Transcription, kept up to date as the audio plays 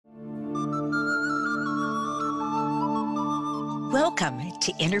Welcome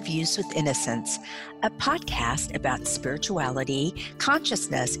to Interviews with Innocence, a podcast about spirituality,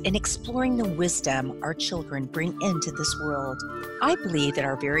 consciousness, and exploring the wisdom our children bring into this world. I believe that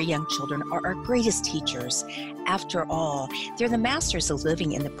our very young children are our greatest teachers. After all, they're the masters of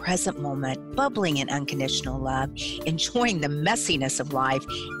living in the present moment, bubbling in unconditional love, enjoying the messiness of life,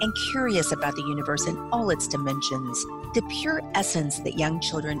 and curious about the universe in all its dimensions. The pure essence that young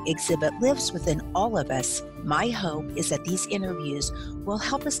children exhibit lives within all of us. My hope is that these interviews will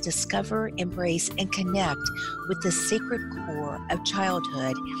help us discover, embrace, and connect with the sacred core of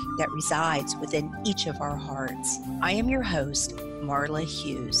childhood that resides within each of our hearts. I am your host, Marla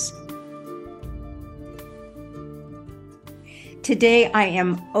Hughes. Today, I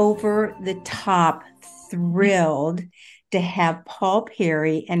am over the top thrilled to have Paul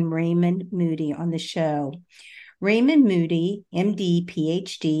Perry and Raymond Moody on the show. Raymond Moody, MD,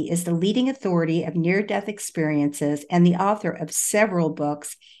 PhD, is the leading authority of near-death experiences and the author of several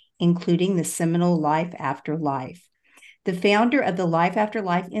books, including the seminal Life After Life. The founder of the Life After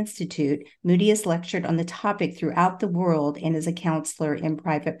Life Institute, Moody has lectured on the topic throughout the world and is a counselor in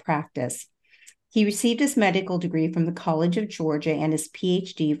private practice. He received his medical degree from the College of Georgia and his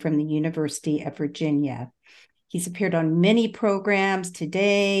PhD from the University of Virginia. He's appeared on many programs,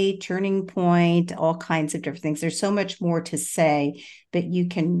 Today, Turning Point, all kinds of different things. There's so much more to say, but you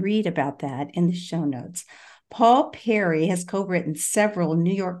can read about that in the show notes. Paul Perry has co-written several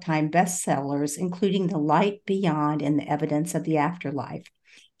New York Times bestsellers, including The Light Beyond and The Evidence of the Afterlife.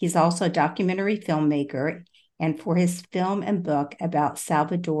 He's also a documentary filmmaker, and for his film and book about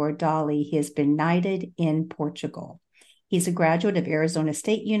Salvador Dali, he has been knighted in Portugal. He's a graduate of Arizona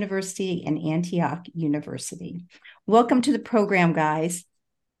State University and Antioch University. Welcome to the program, guys.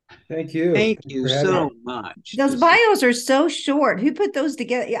 Thank you. Thank you so much. Those bios are so short. Who put those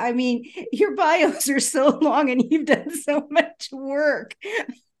together? I mean, your bios are so long and you've done so much work.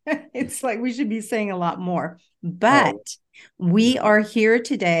 It's like we should be saying a lot more. But we are here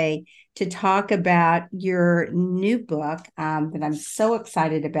today to talk about your new book that I'm so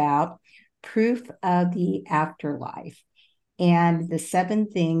excited about, Proof of the Afterlife. And the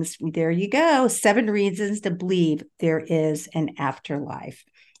 7 things, there you go, 7 reasons to believe there is an afterlife.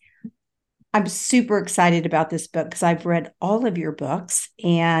 I'm super excited about this book because I've read all of your books,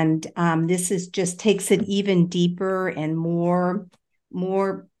 and this is just takes it even deeper and more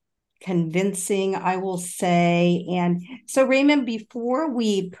convincing, I will say. And so, Raymond, before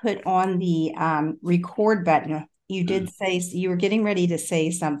we put on the record button, you did say you were getting ready to say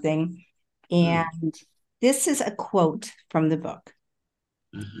something, and this is a quote from the book.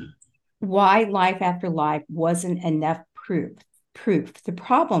 Why life after life wasn't enough proof. The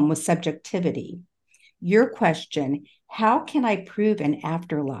problem was subjectivity. Your question, how can I prove an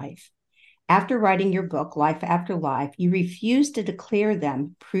afterlife? After writing your book, Life After Life, you refused to declare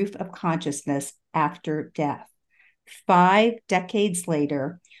them proof of consciousness after death. 5 decades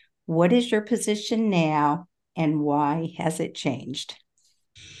later, what is your position now, and why has it changed?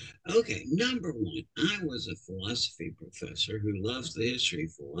 Okay, number one, I was a philosophy professor who loves the history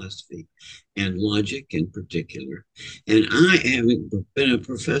of philosophy and logic in particular. And I, having been a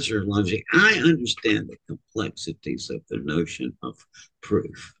professor of logic, I understand the complexities of the notion of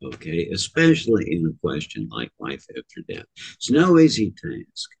proof, okay, especially in a question like life after death. It's no easy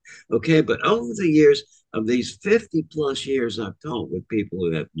task, okay, but over the years, of these 50 plus years I've taught with people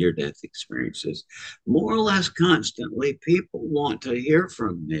who have near-death experiences, more or less constantly, people want to hear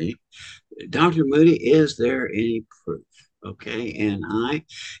from me, Dr. Moody, is there any proof? Okay, and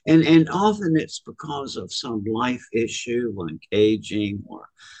often it's because of some life issue like aging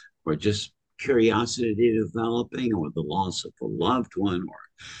or just curiosity developing or the loss of a loved one or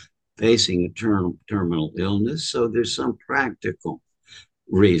facing a terminal illness. So there's some practical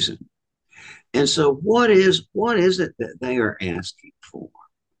reason. And so what is it that they are asking for?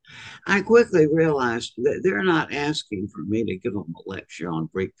 I quickly realized that they're not asking for me to give them a lecture on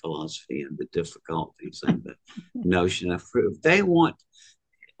Greek philosophy and the difficulties and the notion of proof.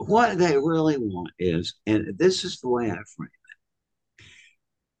 What they really want is, and this is the way I frame it,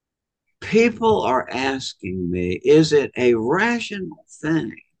 people are asking me, is it a rational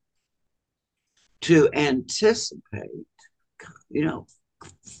thing to anticipate,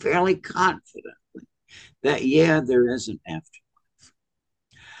 fairly confidently that, yeah, there is an afterlife.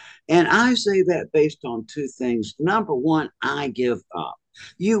 And I say that based on 2 things. Number one, I give up.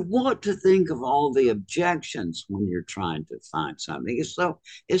 You want to think of all the objections when you're trying to find something.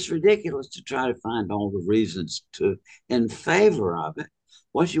 It's ridiculous to try to find all the reasons in favor of it.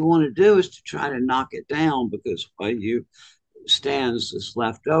 What you want to do is to try to knock it down, because what you stands that's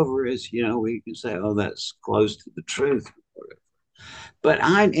left over is, we can say, oh, that's close to the truth.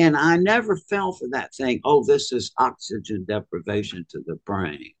 I never fell for that thing. Oh, this is oxygen deprivation to the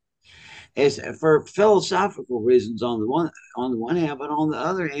brain. It's for philosophical reasons on the one hand, but on the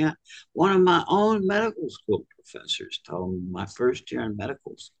other hand, one of my own medical school professors told me my first year in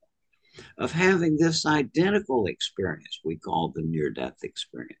medical school of having this identical experience we call the near-death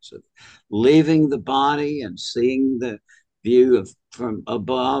experience of leaving the body and seeing the view of from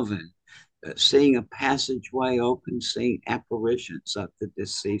above and seeing a passageway open, seeing apparitions of the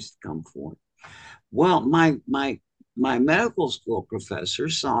deceased come forth. Well, my medical school professor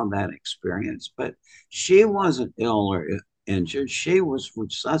saw that experience, but she wasn't ill or injured. She was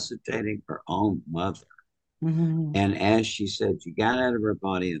resuscitating her own mother. Mm-hmm. And as she said, she got out of her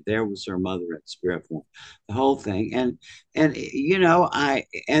body, and there was her mother in spirit form, the whole thing. And and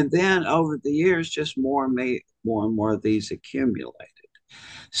then over the years, just more and more of these accumulated.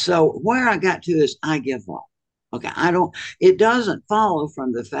 So where I got to is I give up. Okay, it doesn't follow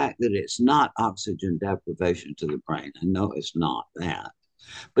from the fact that it's not oxygen deprivation to the brain. I know it's not that,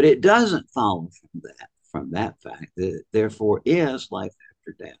 but it doesn't follow from that fact that it therefore is life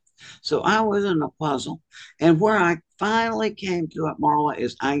after death. So I was in a puzzle. And where I finally came to it, Marla,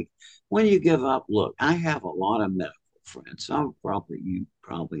 is when you give up, look, I have a lot of medical friends. You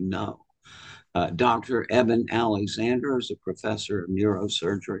probably know. Dr. Eben Alexander is a professor of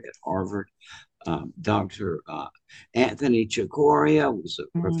neurosurgery at Harvard. Dr. Anthony Chicoria was a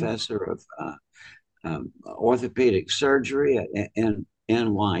Mm-hmm. professor of orthopedic surgery at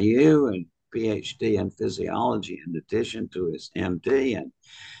NYU and PhD in physiology in addition to his MD,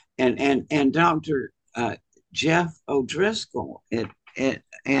 and Dr. Jeff O'Driscoll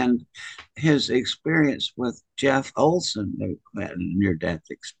and his experience with Jeff Olson, who had a near-death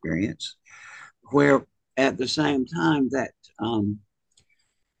experience, where at the same time that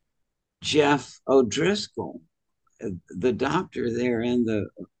Jeff O'Driscoll, the doctor there in the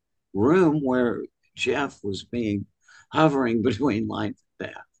room where Jeff was being hovering between life and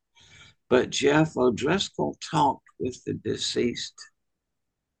death. But Jeff O'Driscoll talked with the deceased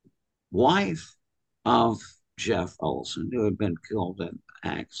wife of Jeff Olson, who had been killed in an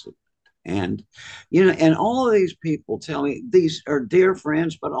accident. And, and all of these people tell me these are dear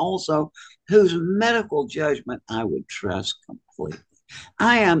friends, but also whose medical judgment I would trust completely.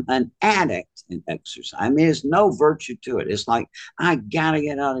 I am an addict in exercise. I mean, there's no virtue to it. It's like I gotta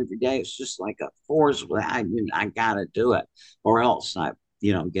get out every day. It's just like a force. I gotta do it, or else I,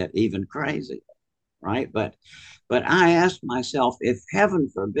 get even crazy, right? But I asked myself, if heaven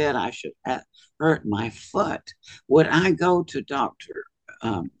forbid I should hurt my foot, would I go to Doctor,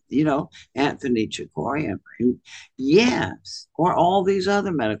 Anthony Chicoria? Yes, or all these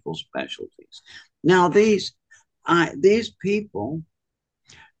other medical specialties. Now these people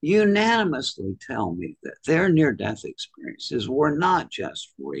unanimously tell me that their near death experiences were not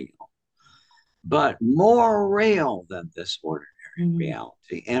just real, but more real than this ordinary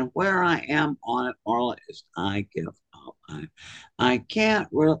reality. And where I am on it, Marla, is I give up. I can't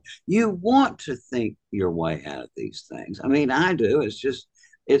really, you want to think your way out of these things. I mean, I do.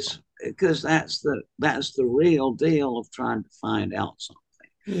 It's because that's the real deal of trying to find out something.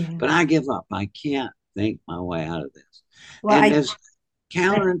 Yeah. But I give up. I can't think my way out of this. Well, And as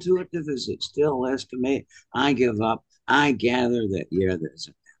counterintuitive as it still is to me, I give up. I gather that, yeah, there's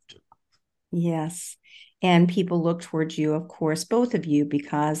an afterlife. Yes. And people look towards you, of course, both of you,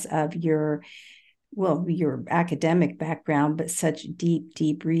 because of your academic background, but such deep,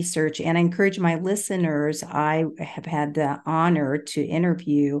 deep research. And I encourage my listeners, I have had the honor to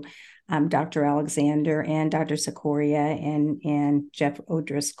interview Dr. Alexander and Dr. Sikoria and Jeff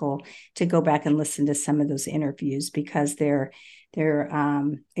O'Driscoll to go back and listen to some of those interviews because their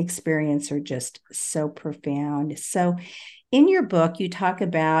experience are just so profound. So in your book, you talk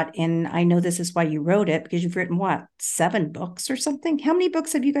about, and I know this is why you wrote it, because you've written 7 books or something? How many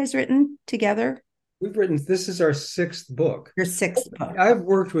books have you guys written together? This is our 6th book. Your 6th book. I've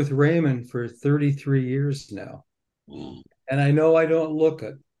worked with Raymond for 33 years now. And I know I don't look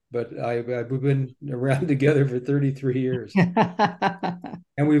it, but we've been around together for 33 years.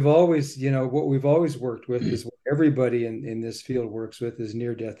 And we've always, what we've always worked with is what everybody in this field works with is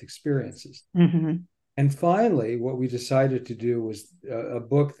near-death experiences. Mm-hmm. And finally, what we decided to do was a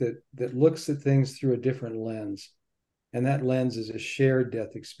book that looks at things through a different lens. And that lens is a shared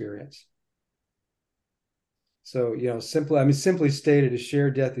death experience. So, simply stated, a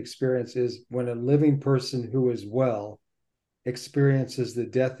shared death experience is when a living person who is well experiences the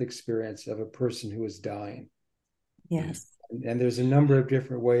death experience of a person who is dying. Yes. And there's a number of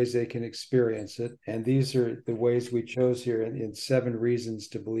different ways they can experience it. And these are the ways we chose here in 7 Reasons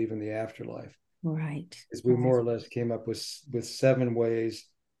to Believe in the Afterlife. Right. Because we more or less came up with 7 ways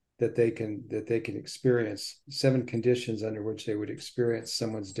that they can experience, 7 conditions under which they would experience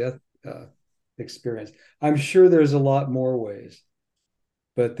someone's death experience. I'm sure there's a lot more ways,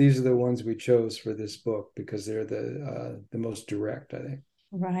 but these are the ones we chose for this book because they're the most direct, I think.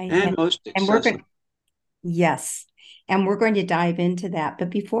 Right. And most and we're accessible. going yes. And we're going to dive into that.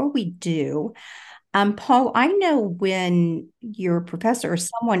 But before we do, Paul, I know when your professor or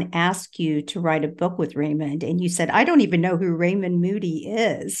someone asked you to write a book with Raymond, and you said, I don't even know who Raymond Moody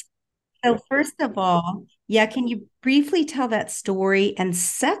is. So, first of all, yeah, can you briefly tell that story? And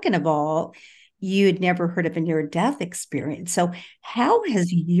second of all, you had never heard of a near death experience. So, how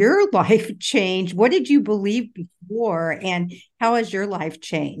has your life changed? What did you believe before? And how has your life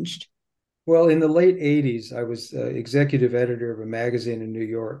changed? Well, in the late 80s, I was executive editor of a magazine in New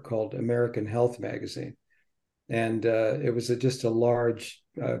York called American Health Magazine. And it was just a large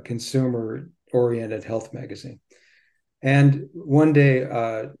consumer-oriented health magazine. And one day,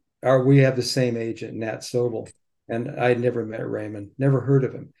 we have the same agent, Nat Sobel, and I'd never met Raymond, never heard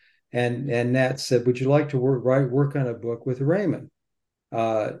of him. And Nat said, "Would you like to work on a book with Raymond?"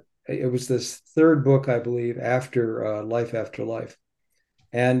 It was this 3rd book, I believe, after Life After Life.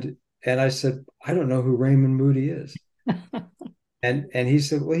 And I said, "I don't know who Raymond Moody is." And he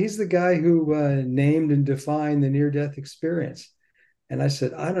said, "Well, he's the guy who named and defined the near-death experience." And I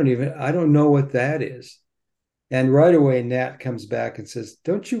said, I don't know what that is." And right away, Nat comes back and says,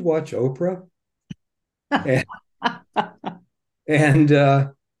 "Don't you watch Oprah?" and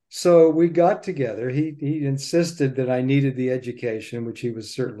so we got together. He insisted that I needed the education, which he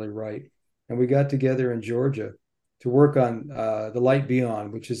was certainly right. And we got together in Georgia to work on The Light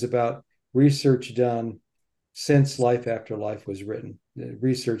Beyond, which is about research done since Life After Life was written, the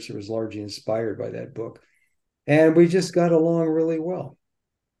research that was largely inspired by that book. And we just got along really well.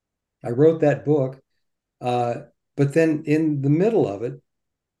 I wrote that book, but then in the middle of it,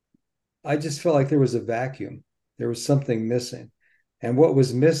 I just felt like there was a vacuum. There was something missing. And what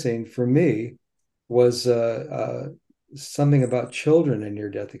was missing for me was something about children and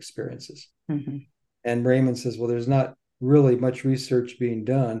near-death experiences. Mm-hmm. And Raymond says, well, there's not really much research being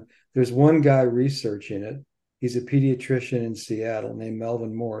done. There's one guy researching it. He's a pediatrician in Seattle named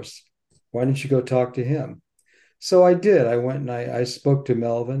Melvin Morse. Why don't you go talk to him? So I did. I went and I spoke to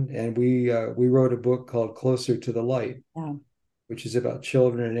Melvin, and we wrote a book called Closer to the Light, which is about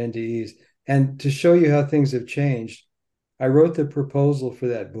children and NDEs. And to show you how things have changed, I wrote the proposal for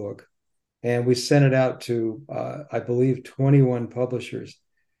that book, and we sent it out to, I believe, 21 publishers.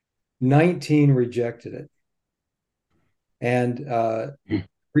 19 rejected it. And the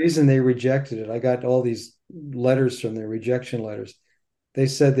reason they rejected it, I got all these letters from their rejection letters. They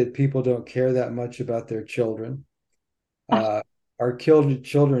said that people don't care that much about their children. Our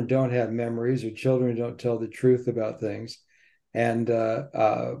children don't have memories, or children don't tell the truth about things. And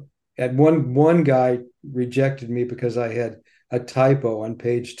one guy rejected me because I had a typo on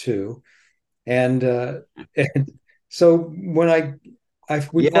page 2. And so when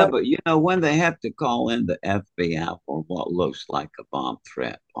but when they have to call in the FBI for what looks like a bomb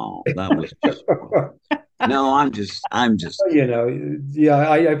threat, Paul, that was just no. I'm just. I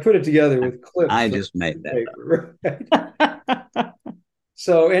put it together with clips. I just made that paper, right?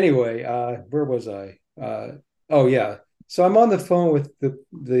 So anyway, where was I? Oh yeah. So I'm on the phone with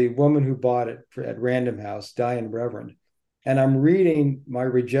the woman who bought it at Random House, Diane Reverend, and I'm reading my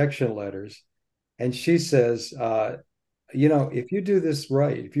rejection letters, and she says, if you do this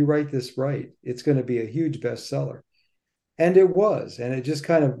right, if you write this right, it's going to be a huge bestseller. And it was. And it just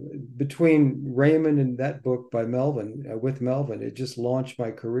kind of, between Raymond and that book by Melvin, with Melvin, it just launched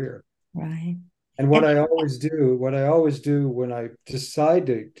my career. Right. And what I always do when I decide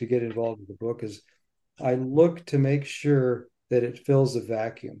to get involved with the book is I look to make sure that it fills a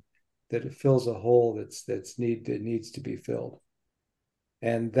vacuum, that it fills a hole that needs to be filled.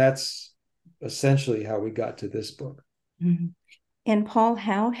 And that's essentially how we got to this book. Mm-hmm. And Paul,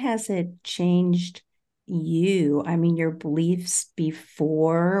 how has it changed you? I mean, your beliefs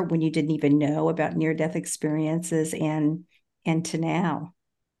before, when you didn't even know about near-death experiences, and to now?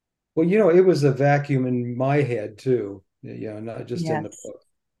 Well, it was a vacuum in my head too, not just in the book.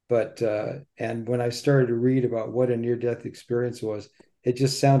 But and when I started to read about what a near-death experience was, it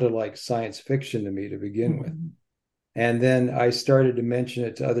just sounded like science fiction to me to begin with. And then I started to mention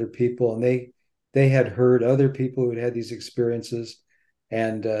it to other people, and they had heard other people who had these experiences,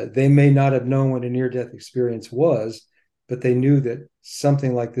 and they may not have known what a near-death experience was, but they knew that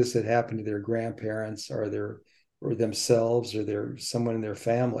something like this had happened to their grandparents or themselves or someone in their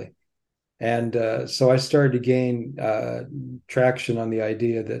family. And so I started to gain traction on the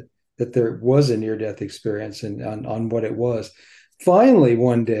idea that that there was a near-death experience and on what it was. Finally,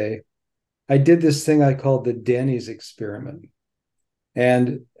 one day, I did this thing I called the Denny's experiment.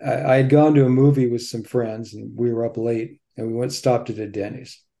 And I had gone to a movie with some friends, and we were up late, and we stopped at a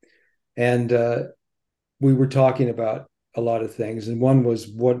Denny's. And we were talking about a lot of things. And one was,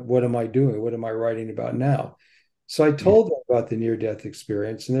 what am I doing? What am I writing about now? So I told them about the near-death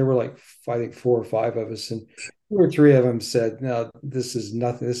experience, and there were like, I think 4 or 5 of us, and 2 or 3 of them said, "No, this is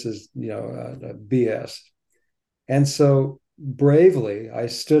nothing. This is, BS." And so bravely, I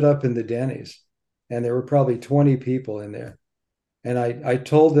stood up in the Denny's, and there were probably 20 people in there. And I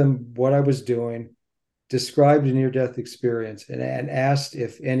told them what I was doing, described a near-death experience, and asked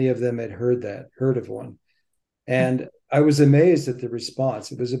if any of them had heard of one. And I was amazed at the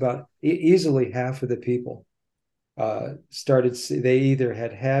response. It was about easily half of the people they either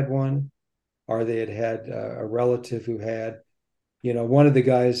had one, or they had a relative who had. One of the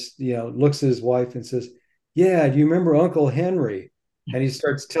guys, looks at his wife and says, "Yeah, do you remember Uncle Henry?" And he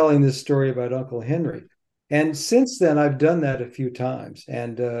starts telling this story about Uncle Henry. And since then, I've done that a few times,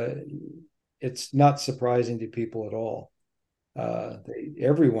 and it's not surprising to people at all.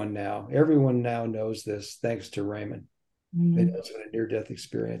 Everyone now knows this, thanks to Raymond. They knows what a near-death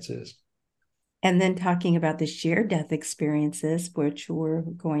experience is. And then talking about the shared death experiences, which we're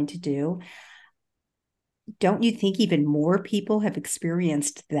going to do, don't you think even more people have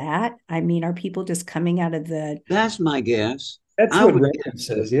experienced that? I mean, are people just coming out of the... That's my guess. That's what Raymond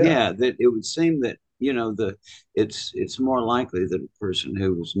says, yeah. Yeah, that it would seem that, it's more likely that a person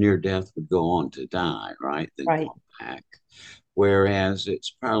who was near death would go on to die, right, than come back. Whereas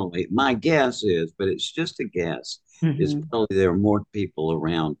it's probably, my guess is, but it's just a guess, is probably there are more people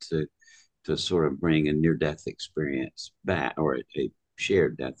around to sort of bring a near-death experience back, or a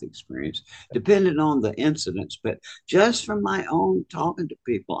shared death experience, depending on the incidents. But just from my own talking to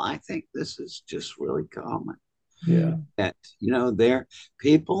people, I think this is just really common. Yeah. That, there are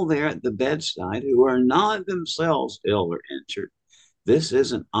people there at the bedside who are not themselves ill or injured. This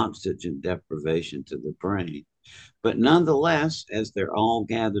isn't oxygen deprivation to the brain. But nonetheless, as they're all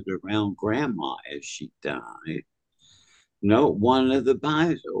gathered around Grandma as she died,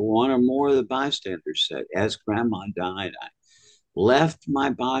 one or more of the bystanders said, as Grandma died, I left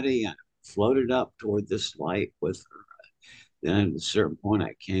my body, I floated up toward this light with her. Then at a certain point,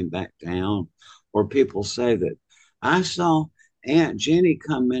 I came back down. Or people say that I saw Aunt Jenny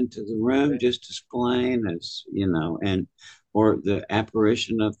come into the room just as plain as, or the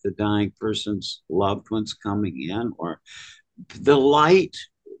apparition of the dying person's loved ones coming in, or the light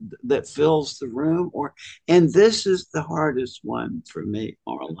that fills the room, and this is the hardest one for me,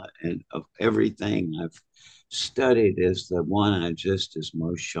 Marla, and of everything I've studied, is the one is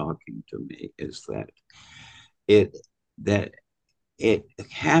most shocking to me, is that it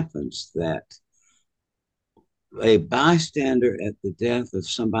happens that a bystander at the death of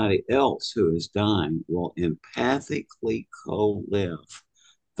somebody else who is dying will empathically co-live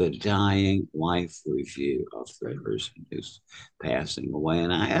the dying life review of the person who's passing away.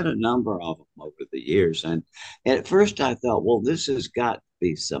 And I had a number of them over the years. And at first I thought, well, this has got to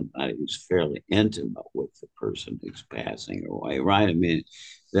be somebody who's fairly intimate with the person who's passing away, right? I mean,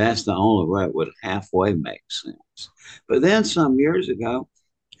 that's the only way it would halfway make sense. But then some years ago,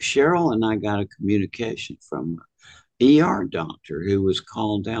 Cheryl and I got a communication from an ER doctor who was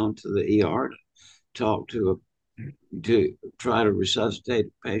called down to the ER to talk to try to resuscitate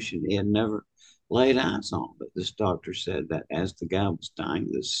a patient he had never laid eyes on. But this doctor said that as the guy was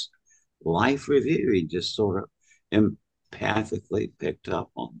dying, this life review, he just sort of empathically picked up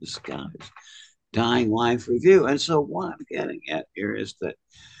on this guy's dying life review. And so what I'm getting at here is that,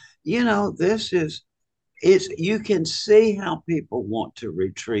 you can see how people want to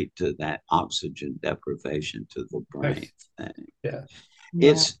retreat to that oxygen deprivation to the brain thing. Yeah.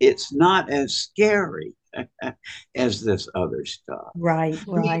 It's not as scary as this other stuff. Right.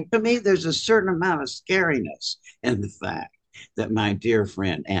 To me, there's a certain amount of scariness in the fact that my dear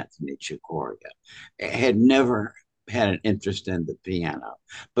friend Anthony Chicoria had never had an interest in the piano,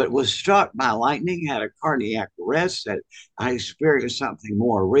 but was struck by lightning, had a cardiac arrest, said, I experienced something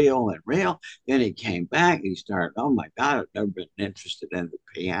more real than real. Then he came back, he started, oh my God, I've never been interested in the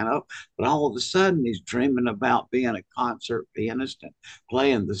piano. But all of a sudden, he's dreaming about being a concert pianist and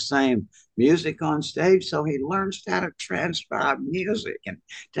playing the same music on stage. So he learns how to transcribe music and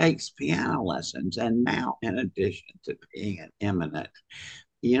takes piano lessons. And now, in addition to being an eminent,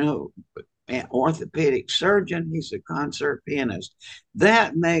 an orthopedic surgeon, he's a concert pianist.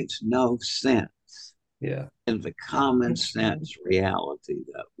 That makes no sense. Yeah. In the common sense reality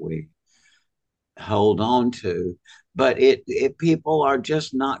that we hold on to, but it people are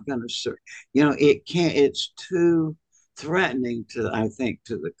just not going to, it can't, it's too threatening to, I think,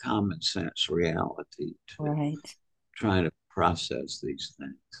 to the common sense reality to Right. try to process these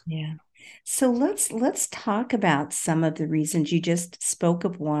things. Yeah. So let's talk about some of the reasons. You just spoke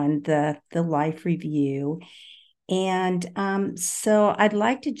of one, the life review. And so I'd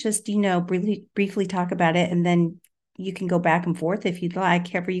like to just, briefly talk about it, and then you can go back and forth if you'd like,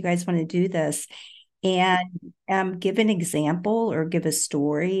 however you guys want to do this. And give an example or give a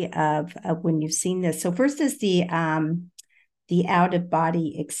story of when you've seen this. So first is the out of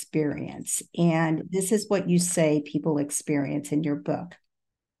body experience. And this is what you say people experience in your book.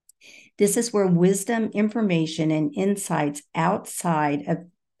 This is where wisdom, information, and insights outside of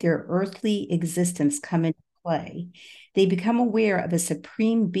their earthly existence come into play. They become aware of a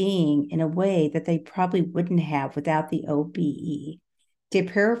supreme being in a way that they probably wouldn't have without the OBE. To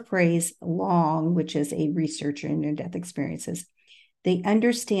paraphrase Long, which is a researcher in near-death experiences, they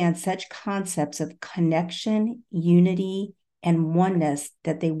understand such concepts of connection, unity, and oneness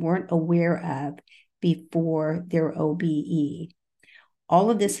that they weren't aware of before their OBE. All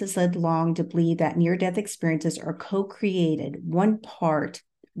of this has led Long to believe that near-death experiences are co-created, one part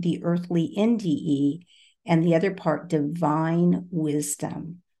the earthly NDE, and the other part divine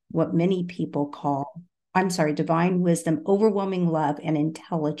wisdom, what many people call, divine wisdom, overwhelming love, and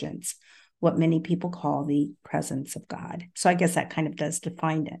intelligence, what many people call the presence of God. So I guess that kind of does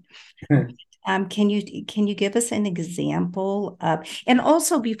define it. Can you give us an example of, and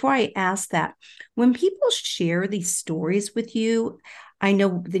also before I ask that, when people share these stories with you, I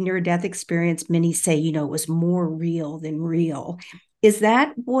know the near-death experience, many say, it was more real than real. Is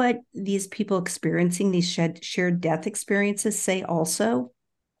that what these people experiencing these shared death experiences say also?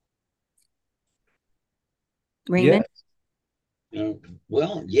 Raymond?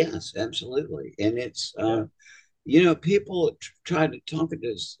 Well, yes, absolutely. And it's, people try to talk at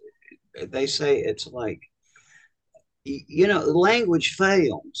this. They say it's like, language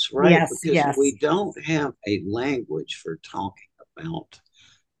fails, right? Yes, Because yes. we don't have a language for talking about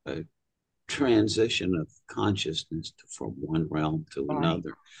a transition of consciousness from one realm to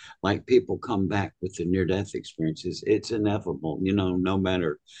another. Like people come back with the near-death experiences, it's ineffable, no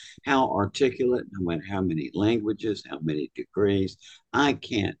matter how articulate, no matter how many languages, how many degrees, I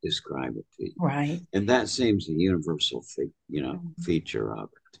can't describe it to you. Right. And that seems a universal, feature of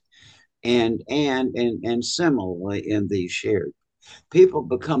it. And similarly in these shared, people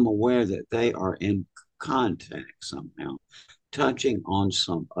become aware that they are in contact somehow, touching on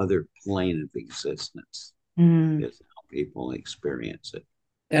some other plane of existence. Is how people experience it.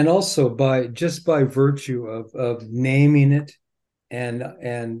 And also by virtue of naming it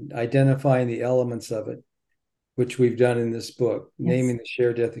and identifying the elements of it, which we've done in this book, yes. Naming the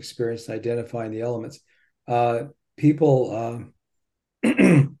shared death experience and identifying the elements. People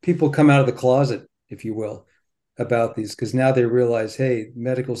people come out of the closet, if you will, about these, because now they realize, hey,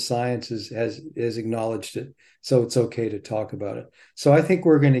 medical science has acknowledged it, so it's okay to talk about it. So I think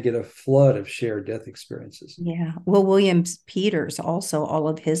we're going to get a flood of shared death experiences. Yeah. Well, William Peters also, all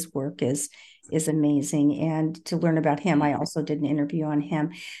of his work is amazing. And to learn about him, I also did an interview on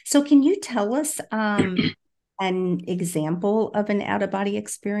him. So can you tell us an example of an out-of-body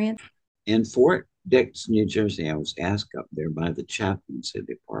experience? In Fort Dix, New Jersey, I was asked up there by the chaplaincy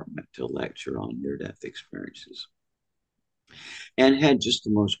department to lecture on near-death experiences. And had just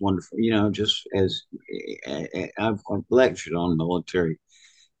the most wonderful, just as I've lectured on military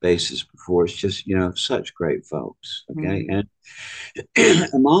bases before. It's just, such great folks. Okay. Mm-hmm.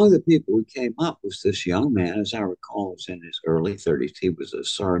 And among the people who came up was this young man, as I recall, was in his early 30s. He was a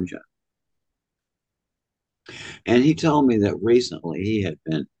sergeant. And he told me that recently he had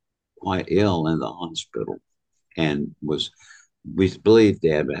been quite ill in the hospital and we believed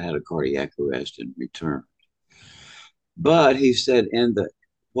had a cardiac arrest and returned. But he said,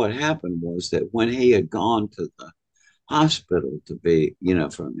 what happened was that when he had gone to the hospital to be,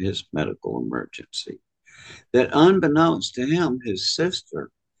 from his medical emergency, that unbeknownst to him, his sister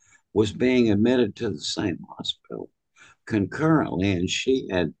was being admitted to the same hospital concurrently, and she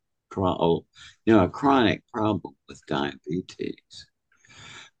had, a chronic problem with diabetes.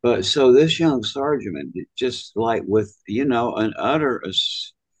 But so this young sergeant, just like with, an utter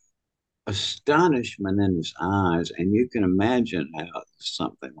astonishment in his eyes, and you can imagine how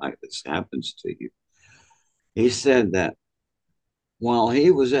something like this happens to you. He said that while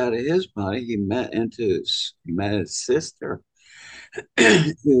he was out of his body, he met his sister,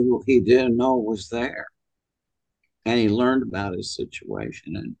 who he didn't know was there, and he learned about his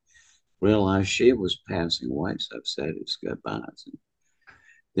situation and realized she was passing away. So said his goodbyes.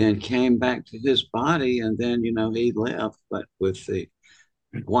 then came back to his body, and then, he left, but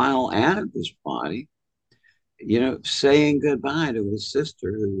while out of his body, saying goodbye to his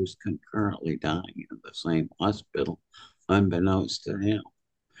sister who was concurrently dying in the same hospital, unbeknownst to him.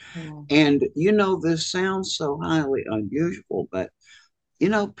 Oh. And, this sounds so highly unusual, but,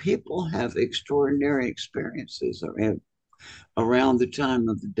 people have extraordinary experiences around the time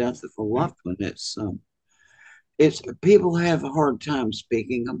of the death of a loved one. It's people have a hard time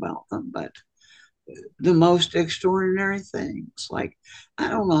speaking about them, but the most extraordinary things, like, I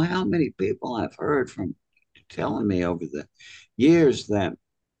don't know how many people I've heard from telling me over the years that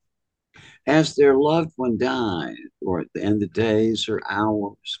as their loved one died, or in the days or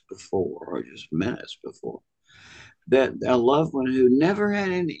hours before, or just minutes before, that a loved one who never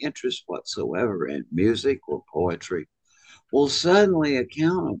had any interest whatsoever in music or poetry will suddenly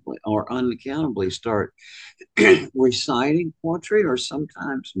accountably or unaccountably start reciting poetry, or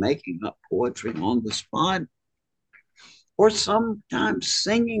sometimes making up poetry on the spot, or sometimes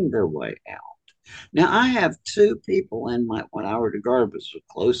singing their way out. Now, I have two people in what I would regard as a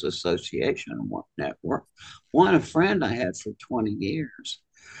close association network. One, a friend I had for 20 years,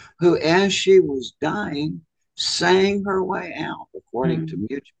 who, as she was dying, sang her way out, according to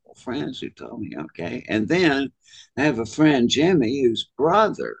mutual friends who told me, okay. And then I have a friend, Jimmy, whose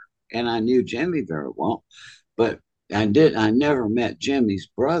brother, and I knew Jimmy very well, but I never met Jimmy's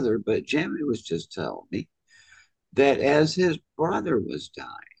brother, but Jimmy was just telling me that as his brother was dying,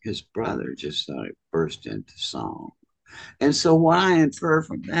 his brother just started burst into song. And so what I infer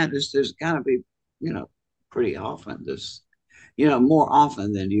from that is there's got to be, pretty often this, more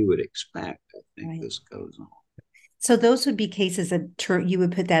often than you would expect, I think, right, this goes on. So those would be cases of you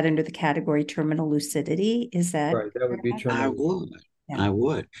would put that under the category terminal lucidity. Is that right? That would be terminal. I would. Yeah. I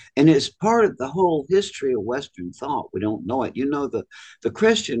would. And it's part of the whole history of Western thought. We don't know it. The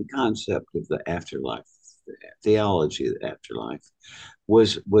Christian concept of the afterlife, the theology of the afterlife,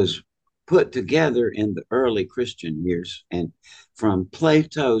 was put together in the early Christian years, and from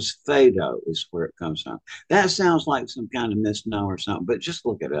Plato's Phaedo is where it comes from. That sounds like some kind of misnomer or something, but just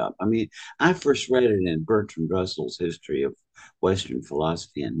look it up. I mean, I first read it in Bertrand Russell's History of Western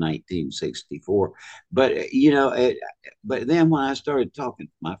Philosophy in 1964. But, but then when I started talking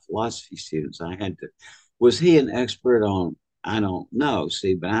to my philosophy students, was he an expert on, I don't know,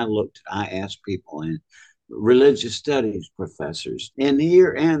 see, but I asked people in religious studies professors in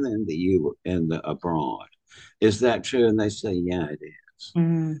here and in the abroad, is that true? And they say, yeah, it is.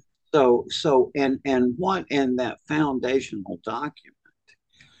 Mm. And what in that foundational document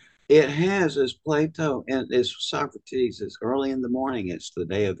it has, as Plato and as Socrates, is early in the morning, it's the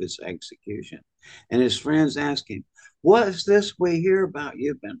day of his execution, and his friends ask him, what is this we hear about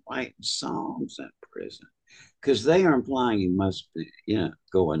you've been writing songs in prison? Because they are implying he must be,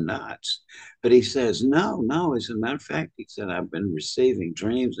 going nuts. But he says, no. As a matter of fact, he said, I've been receiving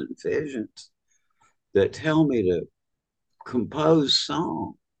dreams and visions that tell me to compose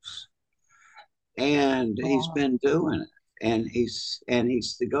songs. And he's been doing it. And he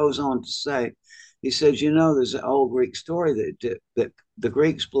goes on to say, he says, there's an old Greek story that the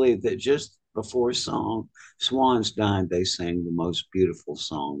Greeks believed that just before swans died, they sang the most beautiful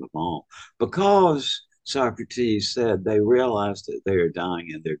song of all, because Socrates said they realized that they are dying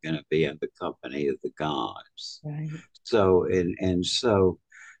and they're going to be in the company of the gods. Right. So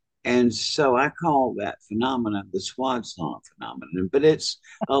I call that phenomenon the swan song phenomenon, but it's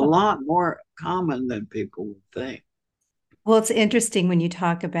a lot more common than people would think. Well, it's interesting when you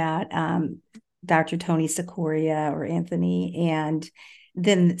talk about Dr. Tony Sikoria or Anthony, and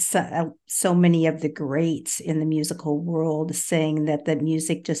then so many of the greats in the musical world saying that the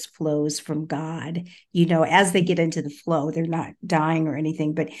music just flows from God. As they get into the flow, they're not dying or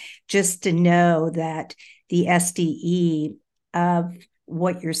anything, but just to know that the SDE of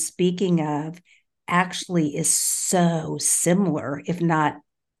what you're speaking of actually is so similar, if not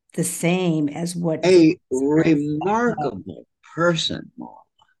the same as what a remarkable person,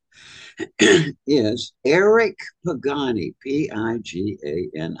 is Eric Pagani, Pigani.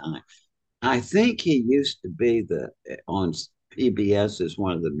 I think he used to be on PBS as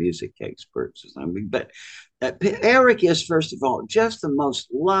one of the music experts or something. But Eric is, first of all, just the most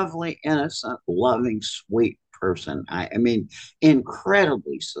lovely, innocent, loving, sweet person. I mean,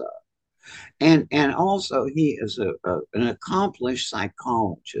 incredibly so. And also he is an accomplished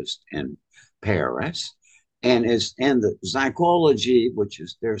psychologist in Paris, and is in the Psychology, which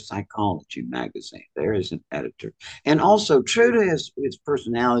is their psychology magazine. There is an editor. And also, true to his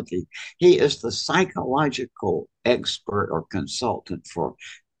personality, he is the psychological expert or consultant for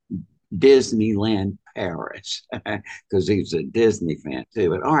Disneyland Paris because he's a Disney fan too.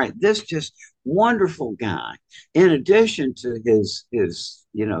 But all right, this just wonderful guy. In addition to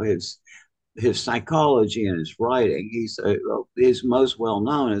his psychology and his writing, he's most well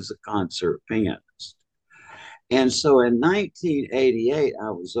known as a concert pianist. And so in 1988,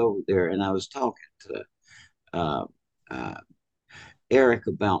 I was over there and I was talking to uh, uh, Eric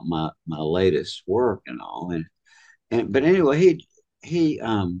about my latest work and all. And but anyway, he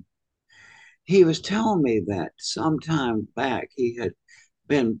he was telling me that sometime back he had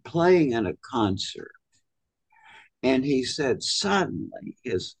been playing in a concert, and he said suddenly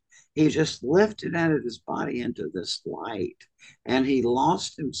he just lifted out of his body into this light, and he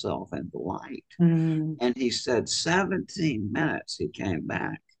lost himself in the light. Mm. And he said 17 minutes he came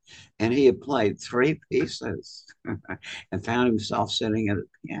back, and he had played three pieces and found himself sitting at a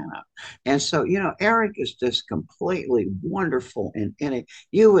piano. And so, Eric is just completely wonderful in any,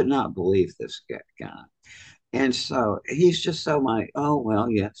 you would not believe this guy. And so he's just so oh, well,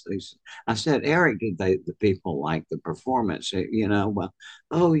 yes. I said, Eric, did the people like the performance? Well,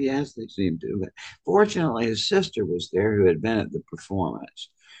 oh, yes, they seemed to. But fortunately, his sister was there who had been at the performance.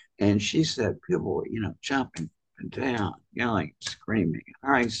 And she said people were, jumping down, yelling, screaming.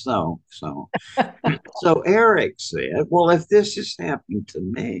 All right, so Eric said, well, if this has happened to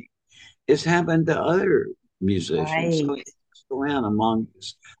me, it's happened to other musicians. Right. So he asked around among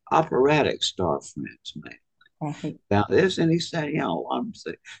his operatic star friends, Right. about this, and he said,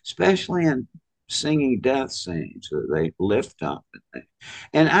 especially in singing death scenes, where they lift up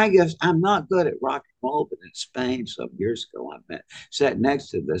and I guess I'm not good at rock and roll, but in Spain some years ago, sat next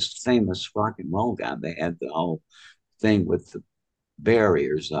to this famous rock and roll guy. They had the whole thing with the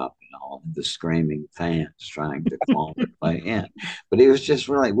barriers up and all the screaming fans trying to claw their way in. But he was just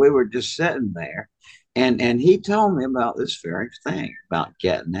really, we were just sitting there. And he told me about this very thing about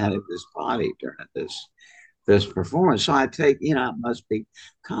getting out of his body during this performance. So I take, it must be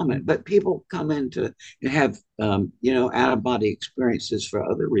common, but people come in to have, out of body experiences for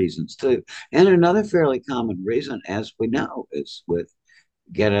other reasons too. And another fairly common reason, as we know, is with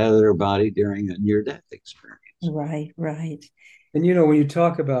get out of their body during a near death experience. Right, right. And when you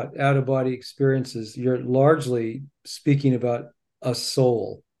talk about out of body experiences, you're largely speaking about a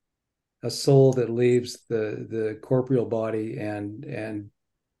soul that leaves the corporeal body and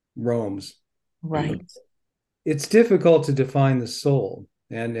roams. Right. It's difficult to define the soul.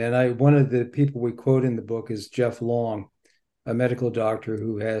 And one of the people we quote in the book is Jeff Long, a medical doctor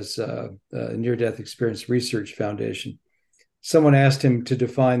who has a near-death experience research foundation. Someone asked him to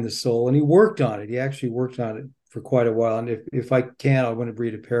define the soul, and he worked on it. He actually worked on it for quite a while. And if I can, I want to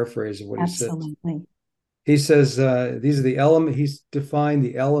read a paraphrase of what he says. Absolutely. He says, these are the elements, he's defined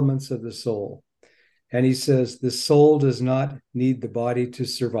the elements of the soul. And he says, the soul does not need the body to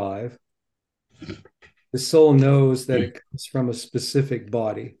survive. The soul knows that it comes from a specific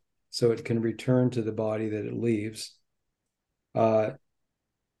body, so it can return to the body that it leaves. It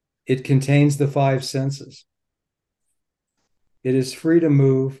contains the five senses. It is free to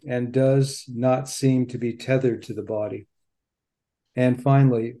move and does not seem to be tethered to the body. And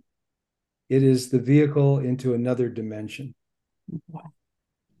finally, it is the vehicle into another dimension. Wow.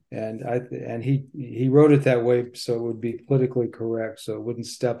 And he wrote it that way so it would be politically correct, so it wouldn't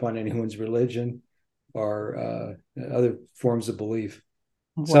step on anyone's religion or other forms of belief.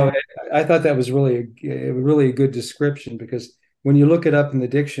 Wow. So I thought that was really a good description, because when you look it up in the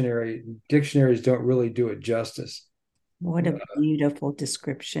dictionary, dictionaries don't really do it justice. What a beautiful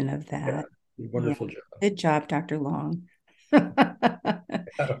description of that. Yeah, wonderful job. Good job, Dr. Long.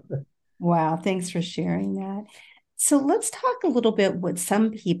 Wow, thanks for sharing that. So let's talk a little bit what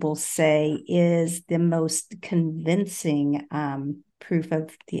some people say is the most convincing proof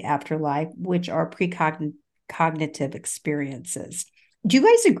of the afterlife, which are precognitive experiences. Do you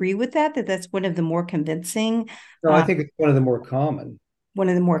guys agree with that that's one of the more convincing? No, I think it's one of the more common. One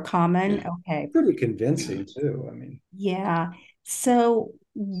of the more common? Okay. Pretty convincing too, I mean. Yeah. So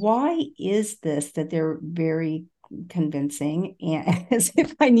why is this that they're very convincing? And as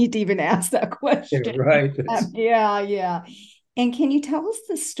if I need to even ask that question. Yeah, right. Yeah. And can you tell us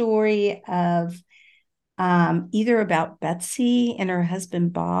the story of either about Betsy and her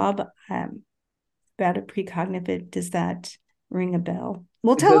husband Bob, about a precognitive? Does that ring a bell?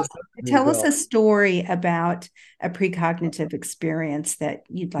 Well, tell us a story about a precognitive experience that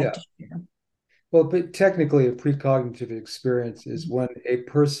you'd like to share. Well, but technically a precognitive experience is when a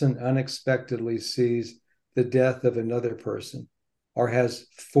person unexpectedly sees the death of another person or has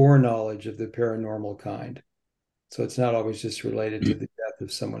foreknowledge of the paranormal kind. So it's not always just related to the death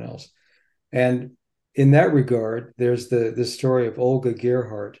of someone else. And in that regard, there's the story of Olga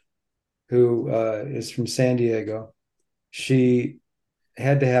Gerhardt, who is from San Diego. She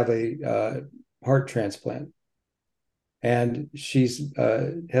had to have a heart transplant, and she's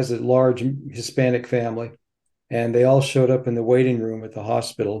has a large Hispanic family, and they all showed up in the waiting room at the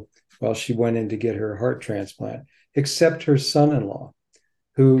hospital while she went in to get her heart transplant, except her son-in-law,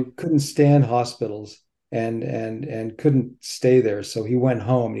 who couldn't stand hospitals and couldn't stay there. So he went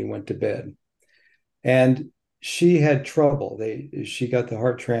home and he went to bed. And she had trouble. She got the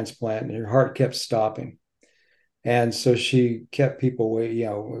heart transplant and her heart kept stopping. And so she kept people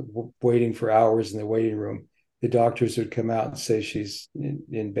waiting for hours in the waiting room. The doctors would come out and say she's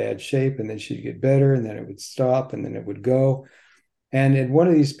in bad shape, and then she'd get better, and then it would stop, and then it would go. And in one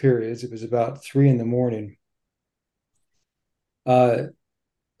of these periods, it was about 3 a.m,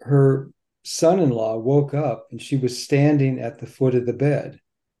 her son-in-law woke up and she was standing at the foot of the bed.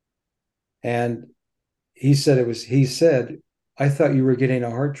 And he said, I thought you were getting a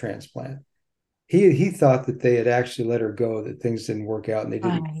heart transplant. He thought that they had actually let her go, that things didn't work out and they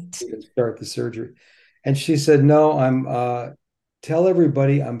didn't even start the surgery. And she said, no, tell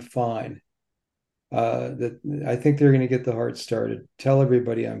everybody I'm fine. That I think they're going to get the heart started. Tell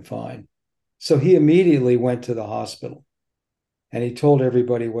everybody I'm fine. So he immediately went to the hospital and he told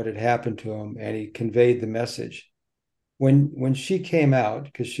everybody what had happened to him, and he conveyed the message. When she came out,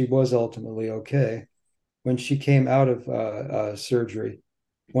 because she was ultimately okay, when she came out of surgery,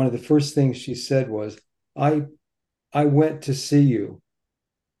 one of the first things she said was, I went to see you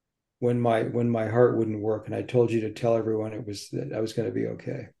when my heart wouldn't work, and I told you to tell everyone that I was going to be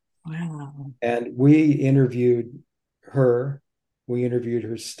okay. Wow. And we interviewed her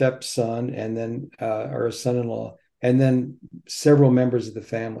stepson, and then our son-in-law, and then several members of the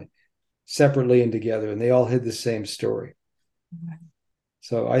family, separately and together, and they all had the same story.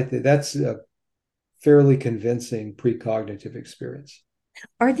 So I think that's a fairly convincing precognitive experience.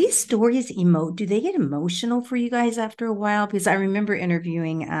 Are these stories do they get emotional for you guys after a while? Because I remember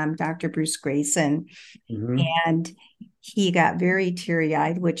interviewing Dr. Bruce Grayson, and he got very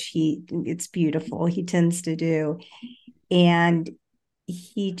teary-eyed, which it's beautiful. He tends to do. And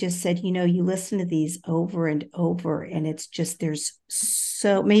he just said, you listen to these over and over, and it's just,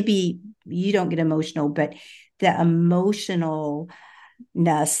 maybe you don't get emotional, but the emotionalness,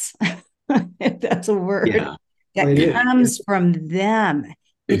 if that's a word, that comes from them.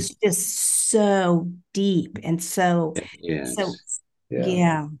 It's just so deep. And so,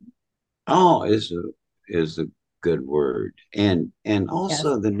 yeah. Oh, is a good word. And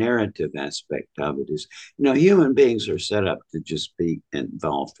also the narrative aspect of it is, human beings are set up to just be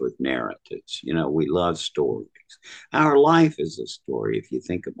involved with narratives. We love stories. Our life is a story. If you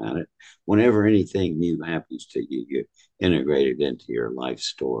think about it, whenever anything new happens to you, you integrate it into your life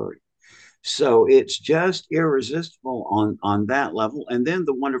story. So it's just irresistible on that level. And then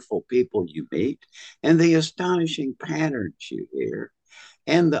the wonderful people you meet and the astonishing patterns you hear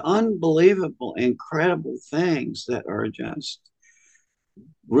and the unbelievable, incredible things that are just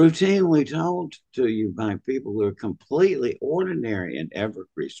routinely told to you by people who are completely ordinary in every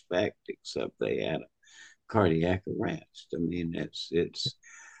respect, except they had a cardiac arrest. I mean, it's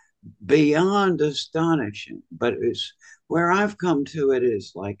beyond astonishing. But it's where I've come to it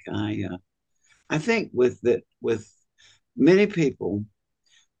is like I think with many people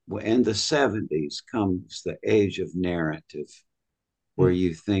in the 70s comes the age of narrative, where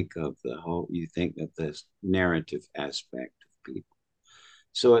you think of this narrative aspect of people.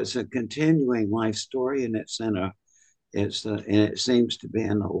 So it's a continuing life story, and and it seems to be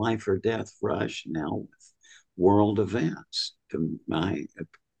in a life or death rush now with world events. To my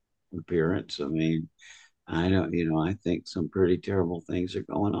appearance, I mean, I don't, I think some pretty terrible things are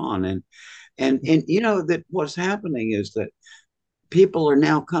going on, and that what's happening is that people are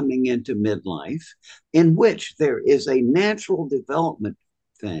now coming into midlife, in which there is a natural development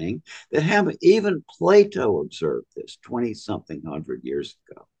thing that haven't even Plato observed this 20 something hundred years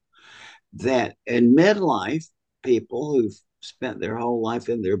ago, that in midlife, people who've spent their whole life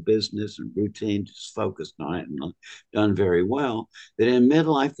in their business and routine just focused on it and done very well, that in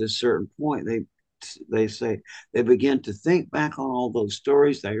midlife at a certain point they say they begin to think back on all those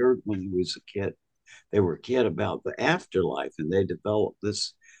stories they heard when they were a kid about the afterlife, and they develop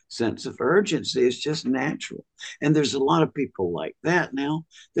this sense of urgency. It's just natural. And there's a lot of people like that now.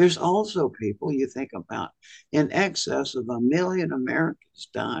 There's also people you think about, in excess of 1 million Americans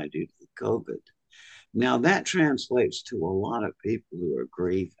died due to COVID. Now that translates to a lot of people who are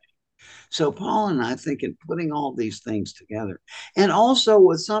grieving. So Paul and I think in putting all these things together, and also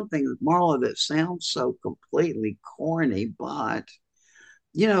with something, Marla, that sounds so completely corny, but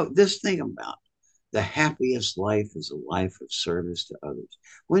this thing about the happiest life is a life of service to others.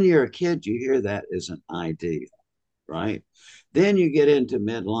 When you're a kid, you hear that as an ideal, right? Then you get into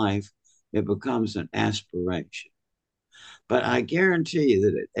midlife, it becomes an aspiration. But I guarantee you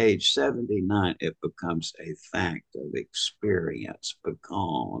that at age 79, it becomes a fact of experience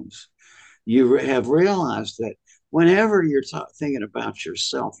because you have realized that whenever you're thinking about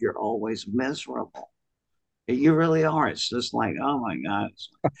yourself, you're always miserable. You really are. It's just like, oh my God.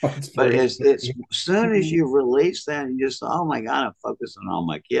 But it's as soon as you release that and you just, oh my God, I'm focusing on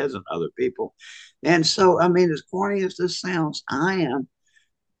my kids and other people. And so, I mean, as corny as this sounds,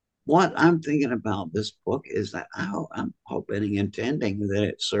 what I'm thinking about this book is that I'm hoping and intending that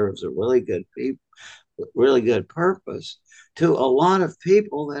it serves a really good purpose to a lot of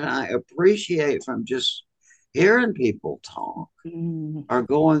people that I appreciate from just hearing people talk are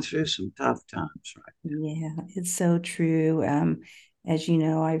going through some tough times right now. Yeah, it's so true. As you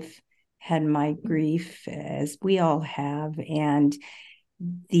know, I've had my grief, as we all have, and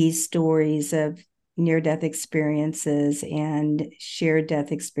these stories of near-death experiences and shared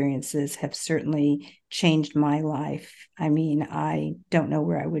death experiences have certainly changed my life. I mean, I don't know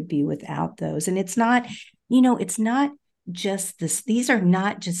where I would be without those. And it's not, it's not just this. These are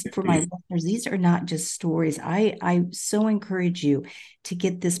not just for my listeners. These are not just stories. I so encourage you to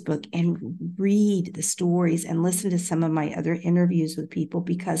get this book and read the stories and listen to some of my other interviews with people,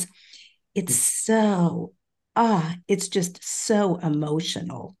 because it's it's just so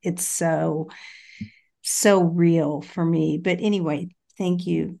emotional. It's so real for me. But anyway, thank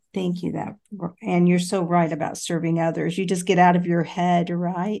you that. And you're so right about serving others. You just get out of your head,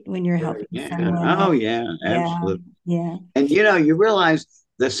 right, when you're helping someone. Oh yeah, absolutely. Yeah. And you realize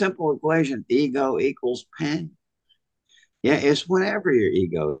the simple equation, ego equals pain. Yeah, it's whenever your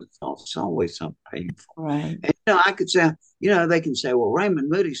ego it's always something painful. Right. And I could say, they can say, well, Raymond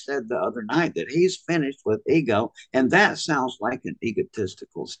Moody said the other night that he's finished with ego, and that sounds like an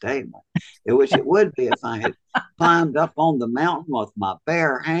egotistical statement, which it would be if I had climbed up on the mountain with my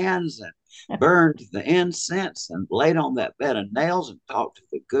bare hands and burned the incense and laid on that bed of nails and talked to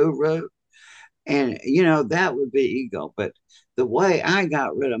the guru. And, that would be ego. But the way I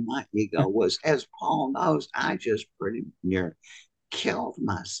got rid of my ego was, as Paul knows, I just pretty near killed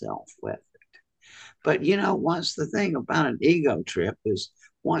myself with it. But, once the thing about an ego trip is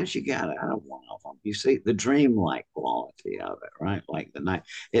once you got out of one of them, you see the dreamlike quality of it, right? Like the night,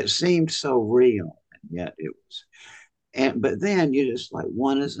 it seemed so real, and yet it was. But then you just like,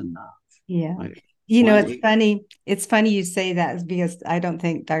 one is enough. Yeah. Like, it's funny. It's funny you say that, because I don't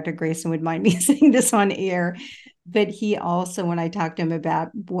think Dr. Grayson would mind me saying this on air, but he also, when I talked to him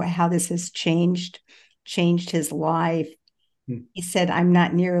about how this has changed his life, he said, I'm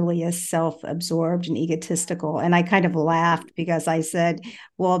not nearly as self-absorbed and egotistical. And I kind of laughed, because I said,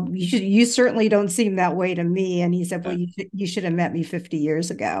 well, you certainly don't seem that way to me. And he said, well, you should have met me 50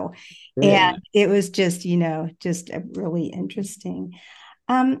 years ago. Yeah. And it was just, just really interesting.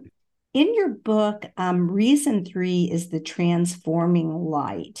 In your book, reason 3 is the transforming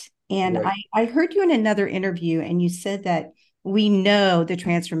light. And right. I heard you in another interview, and you said that we know the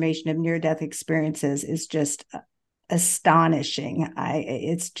transformation of near-death experiences is just astonishing.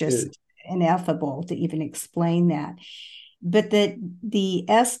 It's just ineffable to even explain that. But that the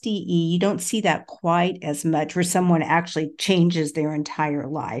SDE, you don't see that quite as much, where someone actually changes their entire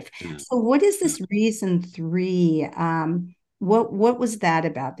life. So what is this reason 3? What was that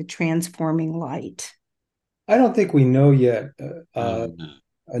about, the transforming light? I don't think we know yet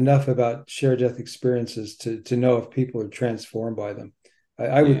enough about shared death experiences to know if people are transformed by them.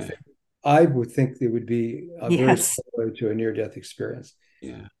 I would think it would be very similar to a near-death experience.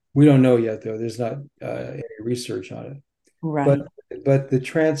 Yeah, we don't know yet, though. There's not any research on it. Right. But the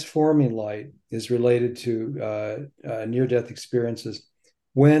transforming light is related to near-death experiences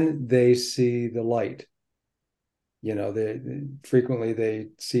when they see the light. They frequently they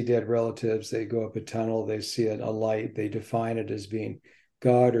see dead relatives. They go up a tunnel. They see a light. They define it as being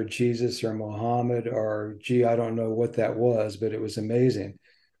God or Jesus or Muhammad or, I don't know what that was, but it was amazing.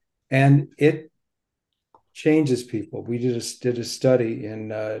 And it changes people. We did a study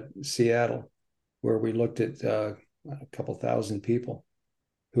in Seattle where we looked at a couple thousand people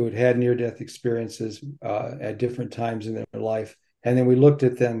who had had near-death experiences at different times in their life. And then we looked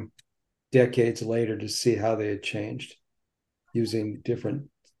at them decades later to see how they had changed using different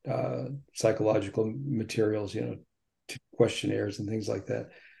psychological materials, questionnaires and things like that.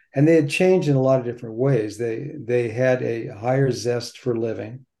 And they had changed in a lot of different ways. They had a higher zest for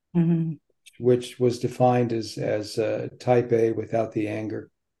living, mm-hmm. which was defined as type A without the anger.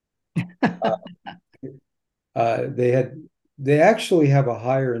 They they actually have a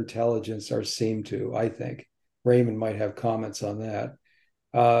higher intelligence, or seem to, I think. Raymond might have comments on that.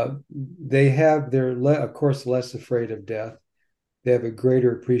 They're of course less afraid of death. They have a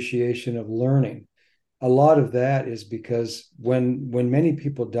greater appreciation of learning. A lot of that is because when many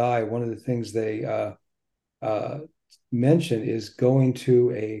people die, one of the things they mention is going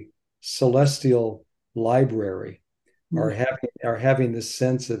to a celestial library, or having the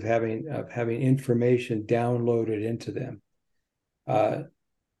sense of having information downloaded into them.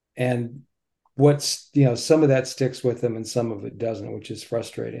 And some of that sticks with them and some of it doesn't, which is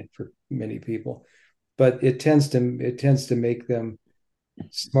frustrating for many people. But it tends to make them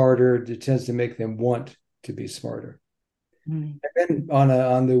smarter. It tends to make them want to be smarter. And then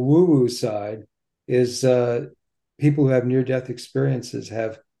on the woo-woo side is people who have near-death experiences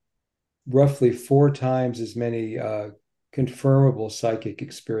have roughly 4 times as many confirmable psychic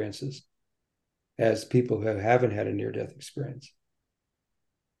experiences as people who haven't had a near-death experience,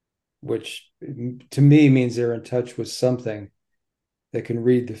 which to me means they're in touch with something that can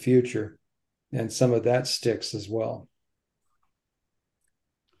read the future, and some of that sticks as well.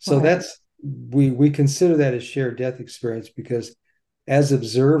 So we consider that a shared death experience because as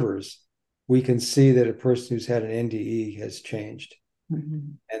observers, we can see that a person who's had an NDE has changed.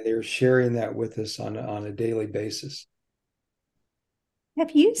 And they're sharing that with us on a daily basis.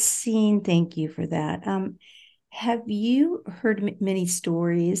 Have you seen, thank you for that. Have you heard many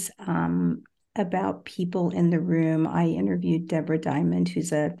stories about people in the room? I interviewed Deborah Diamond,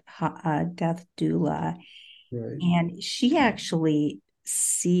 who's a death doula, right. And she actually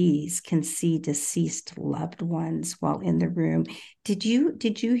can see deceased loved ones while in the room. Did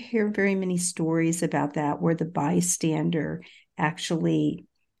you hear very many stories about that, where the bystander actually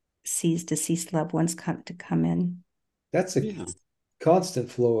sees deceased loved ones come in? That's a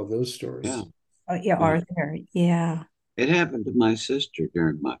constant flow of those stories. Yeah. Oh, yeah, are there? Yeah. It happened to my sister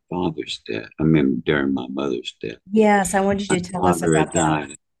during my father's death. During my mother's death. Yes, I wanted you to tell us about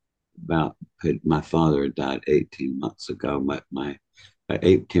that. My father had died 18 months ago, my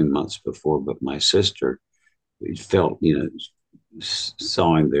 18 months before, but my sister felt,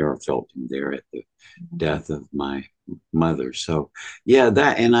 saw him there, or felt him there at the death of my mother. So, yeah,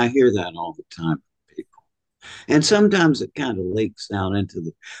 and I hear that all the time from people. And sometimes it kind of leaks out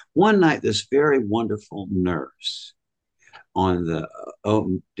into one night, this very wonderful nurse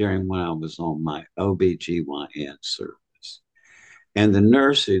during when I was on my OBGYN service. And the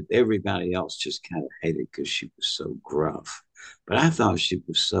nurse, everybody else just kind of hated because she was so gruff. But I thought she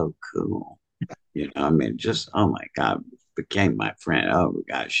was so cool. Just, oh my God, became my friend. Oh my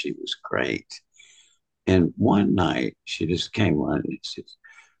gosh, she was great. And one night she just came on and says,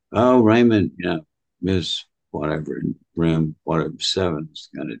 "Oh, Raymond, Miss whatever in room, whatever 7 is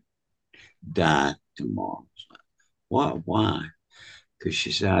going to die tomorrow." Like, what? Why? Because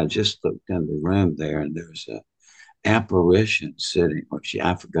she said, "I just looked in the room there and there's a apparition sitting," or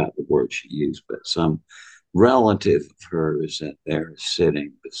I forgot the word she used, but some relative of hers that there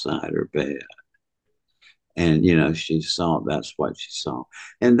sitting beside her bed. And, she saw, that's what she saw.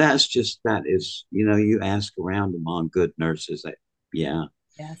 And that is, you ask around among good nurses that, yeah,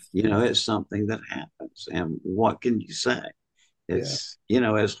 yes, it's something that happens. And what can you say? It's,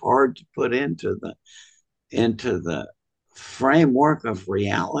 it's hard to put into the framework of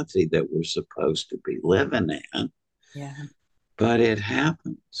reality that we're supposed to be living in. Yeah. But it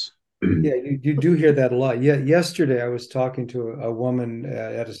happens. Yeah, you do hear that a lot. Yeah, yesterday I was talking to a woman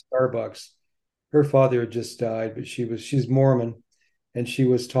at a Starbucks. Her father had just died, but she's Mormon, and she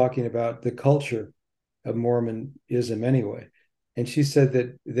was talking about the culture of Mormonism anyway. And she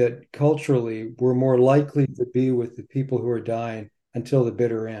said that culturally we're more likely to be with the people who are dying until the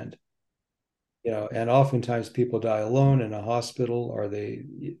bitter end. And oftentimes people die alone in a hospital,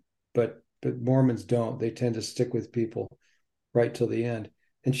 but Mormons don't. They tend to stick with people right till the end.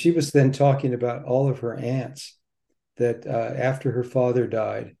 And she was then talking about all of her aunts that after her father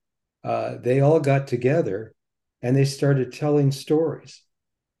died, they all got together and they started telling stories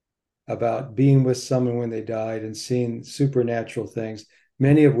about being with someone when they died and seeing supernatural things,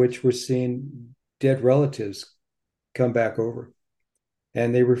 many of which were seeing dead relatives come back over.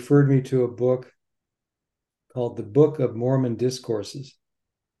 And they referred me to a book called The Book of Mormon Discourses.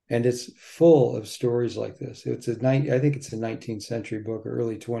 And it's full of stories like this. I think it's a 19th century book or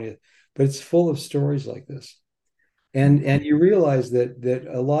early 20th, but it's full of stories like this. And you realize that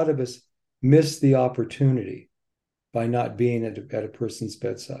a lot of us miss the opportunity by not being at a person's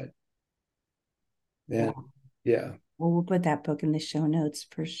bedside. And yeah. Well, we'll put that book in the show notes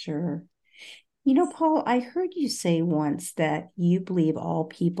for sure. Paul, I heard you say once that you believe all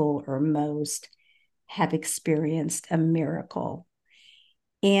people, or most, have experienced a miracle.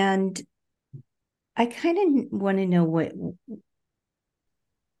 And I kind of want to know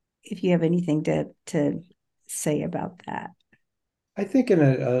if you have anything to say about that. I think in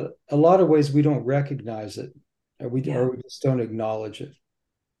a lot of ways we don't recognize it, or we just don't acknowledge it,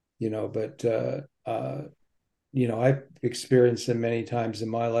 but I've experienced it many times in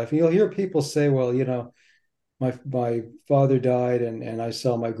my life. And you'll hear people say, well, my father died and I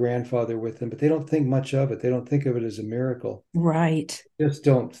saw my grandfather with him, but they don't think much of it. They don't think of it as a miracle. Right. They just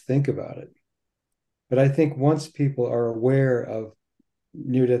don't think about it. But I think once people are aware of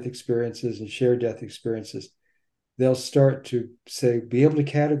near-death experiences and shared death experiences, they'll start to be able to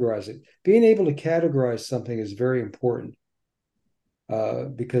categorize it. Being able to categorize something is very important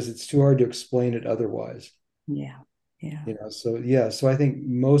because it's too hard to explain it otherwise. Yeah. So I think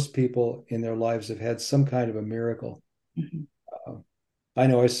most people in their lives have had some kind of a miracle. Mm-hmm. I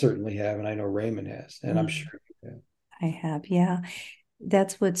know I certainly have, and I know Raymond has, and I'm sure you have. I have, yeah.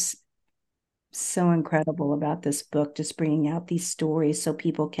 That's what's so incredible about this book, just bringing out these stories so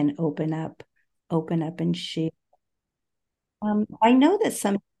people can open up and share. I know that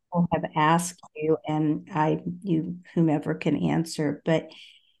some people have asked you, and you whomever can answer, but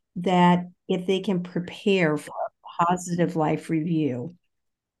that if they can prepare for a positive life review.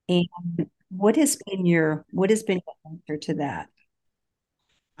 And what has been your answer to that?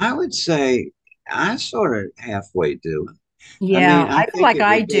 I would say I sort of halfway do it. I Yeah, mean, I I feel think like it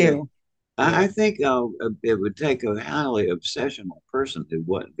I would be do. I think it would take a highly obsessional person who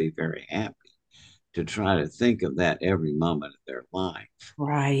wouldn't be very happy to try to think of that every moment of their life.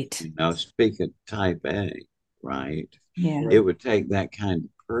 Right. Speak of type A, right? Yeah. It would take that kind of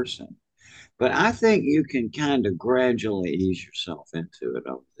person. But I think you can kind of gradually ease yourself into it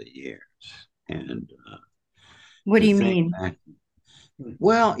over the years. And What do to you think mean? back,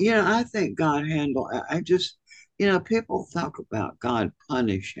 well, I think God handled, I just, people talk about God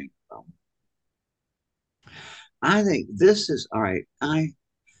punishing them. I think this is all right.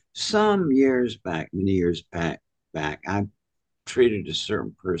 Some years back, many years back, I treated a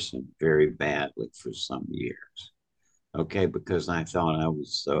certain person very badly for some years. Okay, because I thought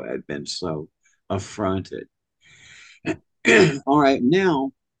had been so affronted. All right,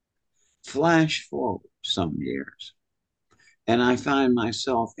 now flash forward some years, and I find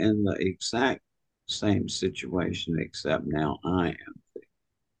myself in the exact same situation, except now I am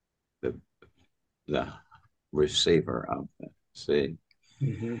the the receiver of it. See,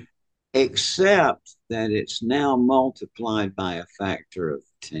 Mm-hmm. except that it's now multiplied by a factor of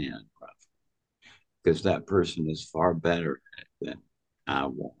 10, because that person is far better at it than I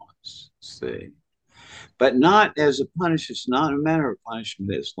was. See, but not as a punishment. It's not a matter of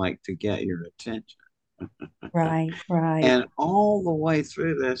punishment. It's like to get your attention. Right. And all the way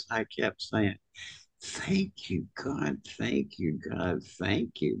through this, I kept saying, "Thank you, God. Thank you, God.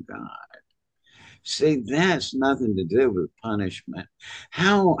 Thank you, God." See, that's nothing to do with punishment.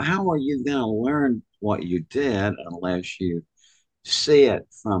 How are you going to learn what you did unless you see it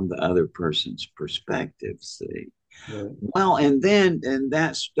from the other person's perspective? See, Right. well, and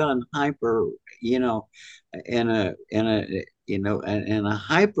that's done hyper, in a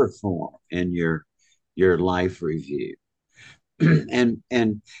hyper form in your life review. and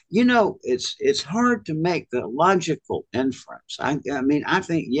it's hard to make the logical inference. I mean, I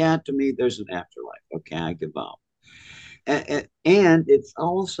think, yeah, to me there's an afterlife. Okay, I give up. And it's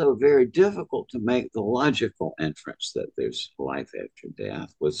also very difficult to make the logical inference that there's life after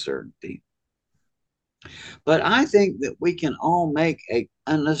death with certainty. But I think that we can all make a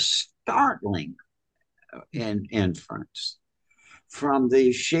startling inference from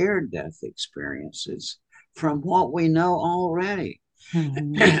these shared death experiences, from what we know already.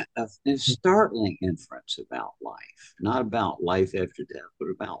 Mm-hmm. A startling inference about life, not about life after death, but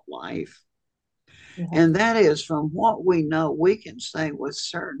about life. Yeah. And that is, from what we know, we can say with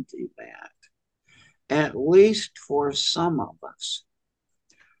certainty that, at least for some of us,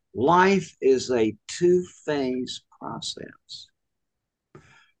 life is a two-phase process.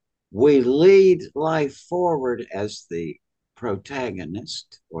 We lead life forward as the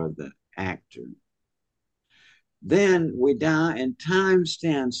protagonist or the actor. Then we die and time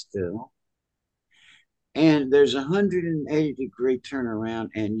stands still. And there's a 180-degree turnaround,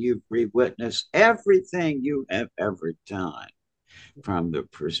 and you've re-witnessed everything you have ever done from the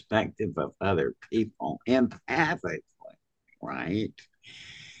perspective of other people, empathically, right?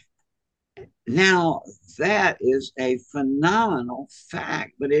 Now, that is a phenomenal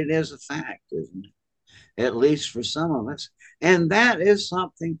fact, but it is a fact, isn't it? At least for some of us. And that is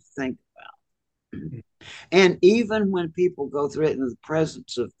something to think about. And even when people go through it in the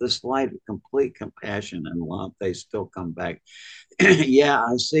presence of this light of complete compassion and love, they still come back. Yeah,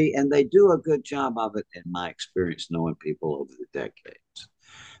 I see. And they do a good job of it, in my experience, knowing people over the decades.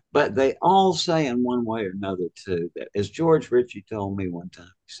 But they all say in one way or another, too, that as George Ritchie told me one time,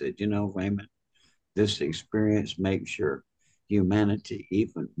 he said, you know, Raymond, this experience makes your humanity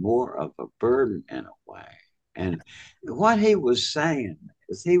even more of a burden in a way. And what he was saying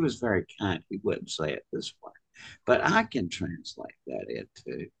is, he was very kind. He wouldn't say it this way, but I can translate that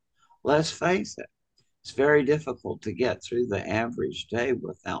into, let's face it, it's very difficult to get through the average day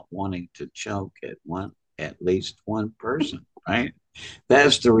without wanting to choke at least one person, right?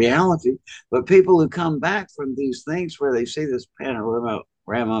 That's the reality. But people who come back from these things where they see this panorama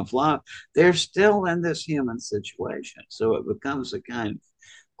of love, they're still in this human situation. So it becomes a kind of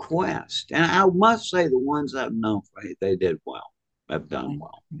quest. And I must say, the ones I've known, they did well, have done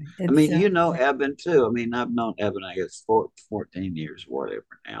well. I mean, you know, Eben too. I mean, I've known Eben, I guess, 14 years or whatever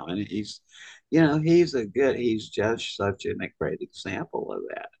now. And he's, you know, he's just such a great example of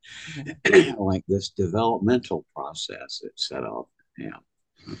that. Like this developmental process that set off. Yeah.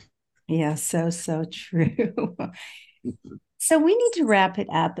 Yeah, so true. So we need to wrap it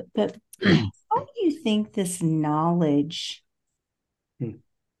up, but how do you think this knowledge?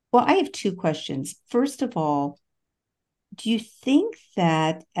 Well, I have two questions. First of all, do you think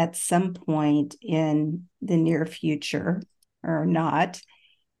that at some point in the near future or not,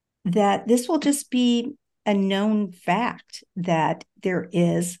 that this will just be a known fact that there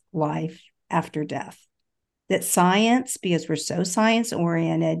is life after death? That science, because we're so science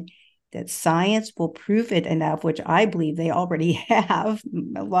oriented, that science will prove it enough, which I believe they already have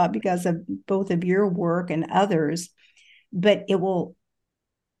a lot because of both of your work and others, but it will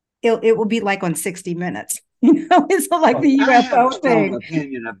be like on 60 Minutes. You know, it's like the UFO I have a strong thing.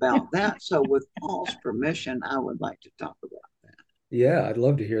 opinion about that. So with Paul's permission, I would like to talk about that. Yeah, I'd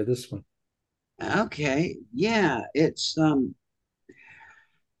love to hear this one. Okay. Yeah, it's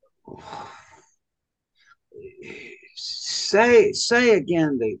say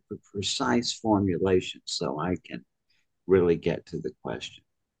again the precise formulation so I can really get to the question.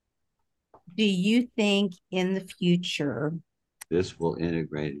 Do you think in the future this will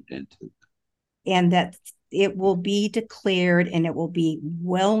integrate it into, and that it will be declared and it will be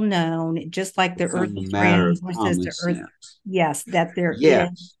well known, just like the earth is round versus the earth? Yes, that there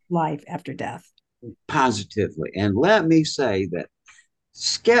is life after death. Positively. And let me say that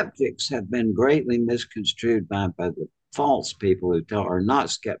skeptics have been greatly misconstrued by the false people who are not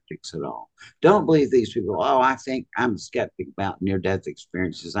skeptics at all. Don't believe these people. Oh, I think I'm a skeptic about near-death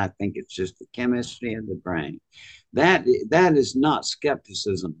experiences. I think it's just the chemistry of the brain. That is not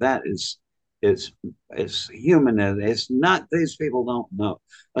skepticism. That is it's human. It's not. These people don't know.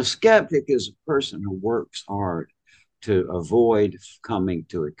 A skeptic is a person who works hard to avoid coming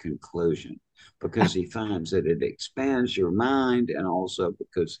to a conclusion, because he finds that it expands your mind, and also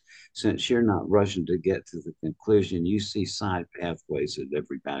because since you're not rushing to get to the conclusion, you see side pathways that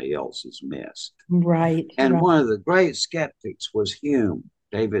everybody else has missed. Right. And right. one of the great skeptics was Hume,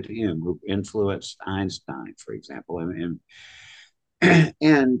 David Hume, who influenced Einstein, for example.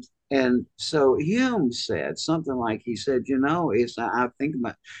 And so Hume said something like, he said, you know, I think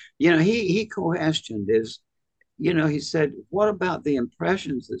about, you know, he questioned his, you know, he said, what about the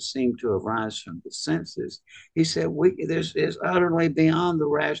impressions that seem to arise from the senses? He said, this is utterly beyond the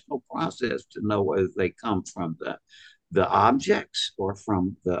rational process to know whether they come from the objects or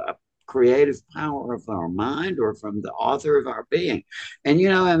from the creative power of our mind or from the author of our being. And, you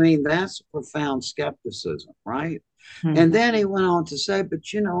know, I mean, that's profound skepticism, right? Mm-hmm. And then he went on to say,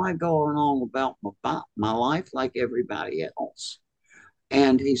 but, you know, I go along about my life like everybody else.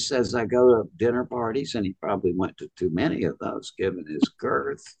 And he says, I go to dinner parties, and he probably went to too many of those given his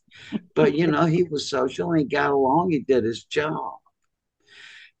girth. But, you know, he was social and he got along, he did his job.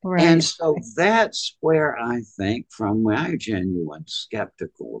 Right. And so that's where I think, from my genuine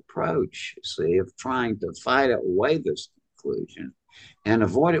skeptical approach, see, of trying to fight away this conclusion and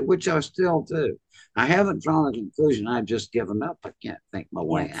avoid it, which I still do. I haven't drawn a conclusion. I've just given up. I can't think my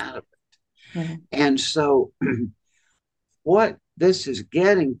way out of it. Yeah. And so what this is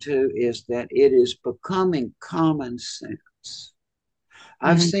getting to is that it is becoming common sense.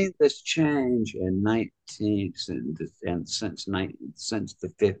 I've seen this change in since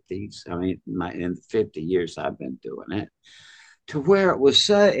the 50s. I mean, in the 50 years I've been doing it, to where it was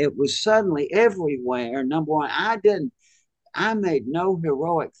suddenly everywhere. Number one, I made no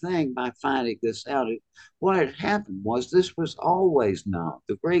heroic thing by finding this out. What had happened was this was always known.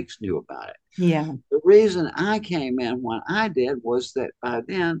 The Greeks knew about it. Yeah. The reason I came in when I did was that by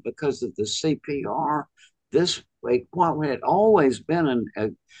then, because of the CPR, this like what had always been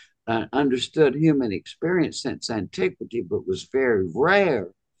an understood human experience since antiquity, but was very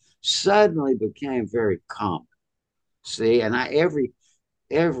rare, suddenly became very common. See, and every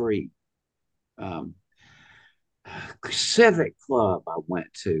um, civic club I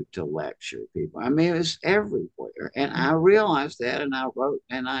went to lecture people. I mean, it was everywhere. And I realized that and I wrote,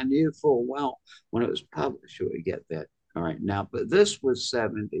 and I knew full well when it was published, we would get that. All right. Now, but this was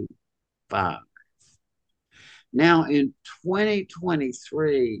 75. Now in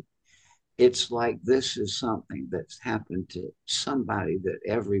 2023, it's like this is something that's happened to somebody that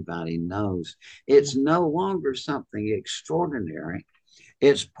everybody knows. It's no longer something extraordinary.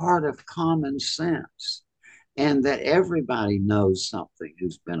 It's part of common sense, and that everybody knows something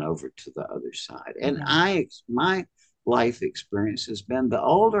who's been over to the other side. And my life experience has been the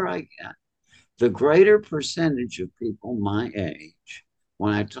older I get, the greater percentage of people my age,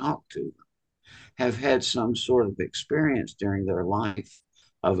 when I talk to them, have had some sort of experience during their life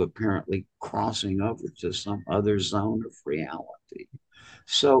of apparently crossing over to some other zone of reality.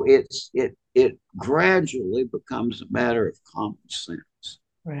 So it gradually becomes a matter of common sense.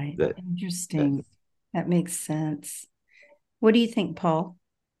 Right. Interesting. That makes sense. What do you think, Paul?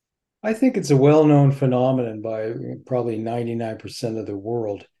 I think it's a well-known phenomenon by probably 99% of the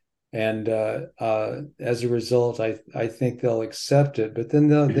world. And as a result, I think they'll accept it. But then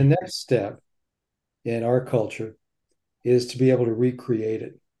the next step in our culture is to be able to recreate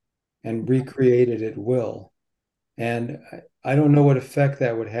it, and recreate it at will. And I don't know what effect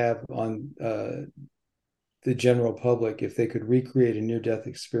that would have on the general public if they could recreate a near-death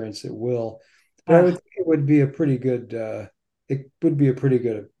experience at will. But I would think it would be a pretty good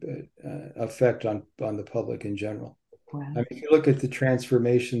effect on the public in general. Wow. I mean, if you look at the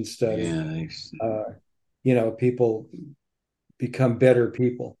transformation study, people become better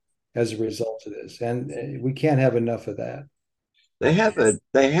people as a result of this, and we can't have enough of that. They have a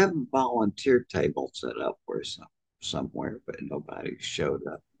volunteer table set up somewhere, but nobody showed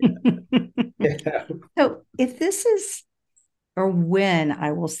up. Yeah. So if this is, or when,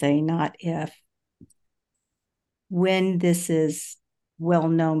 I will say, not if, when this is well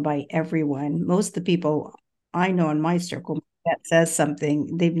known by everyone, most of the people I know in my circle that says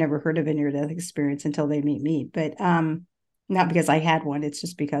something, they've never heard of a near-death experience until they meet me. But not because I had one, it's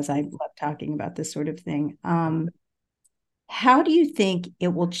just because I love talking about this sort of thing. How do you think it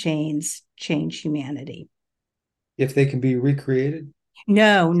will change humanity? If they can be recreated?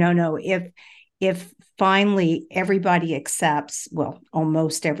 No. If finally everybody accepts, well,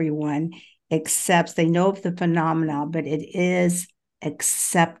 almost everyone accepts, they know of the phenomena, but it is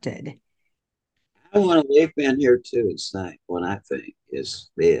accepted. I want to leave in here too and say what I think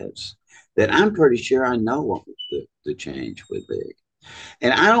is this, that I'm pretty sure I know what the change would be.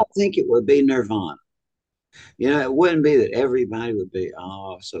 And I don't think it would be nirvana. It wouldn't be that everybody would be,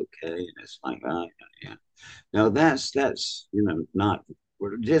 oh, it's okay. And it's like, oh, yeah. No, that's not.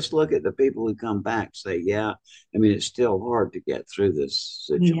 Just look at the people who come back, say, yeah, I mean, it's still hard to get through this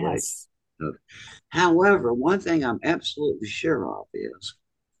situation. Yes. However, one thing I'm absolutely sure of is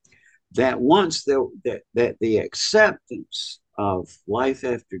that once that the acceptance of life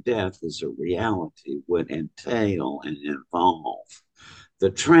after death as a reality would entail and involve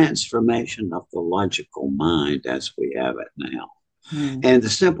the transformation of the logical mind as we have it now. And the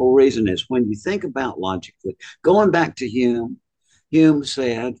simple reason is, when you think about logically, going back to Hume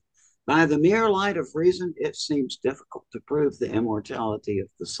said, by the mere light of reason, it seems difficult to prove the immortality of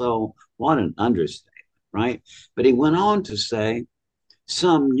the soul. What an understatement, right? But he went on to say,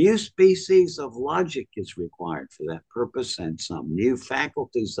 some new species of logic is required for that purpose, and some new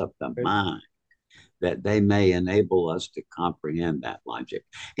faculties of the mind that they may enable us to comprehend that logic.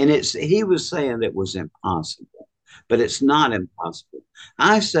 And he was saying it was impossible, but it's not impossible.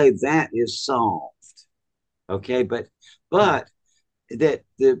 I say that is solved. Okay, but that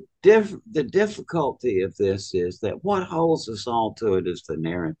the difficulty of this is that what holds us all to it is the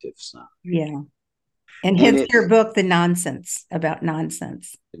narrative side. Yeah. And hence your book, The Nonsense, about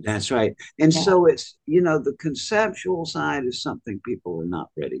nonsense. That's right. And so it's, the conceptual side is something people are not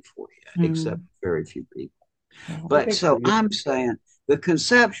ready for yet, except very few people. Yeah. But so I'm saying the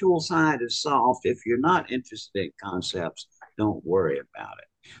conceptual side is solved. If you're not interested in concepts, don't worry about it.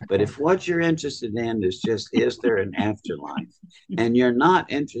 Okay. But if what you're interested in is just, is there an afterlife? And you're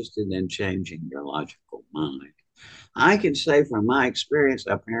not interested in changing your logical mind, I can say from my experience,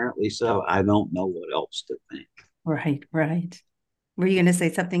 apparently so, I don't know what else to think. Right, right. Were you going to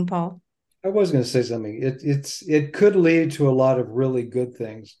say something, Paul? I was going to say something. It could lead to a lot of really good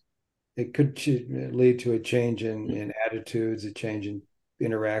things. It could lead to a change in attitudes, a change in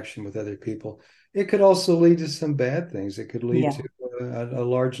interaction with other people. It could also lead to some bad things. It could lead Yeah. to a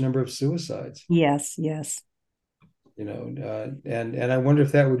large number of suicides. Yes, yes. And I wonder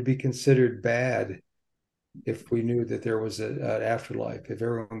if that would be considered bad if we knew that there was an afterlife, if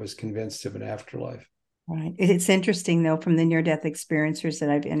everyone was convinced of an afterlife. Right. It's interesting, though, from the near-death experiencers that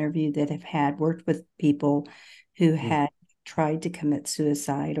I've interviewed that have worked with people who had tried to commit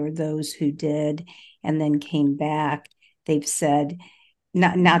suicide, or those who did and then came back. They've said,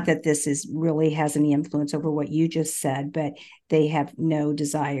 not that this really has any influence over what you just said, but they have no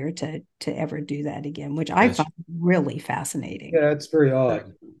desire to ever do that again, which I find really fascinating. Yeah, it's very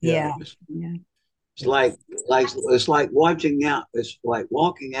odd. Yeah. It's like walking out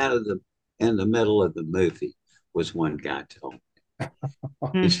in the middle of the movie, was one guy told me.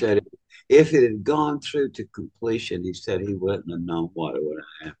 He said if it had gone through to completion, he said he wouldn't have known what would have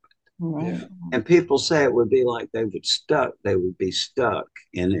happened. Right. Yeah. And people say it would be like they would be stuck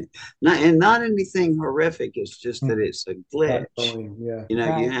in it. Not anything horrific. It's just that it's a glitch. Yeah.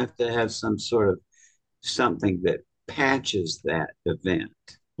 You have to have some sort of something that patches that event.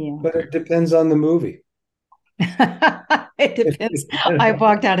 Yeah. But it depends on the movie. It depends. I've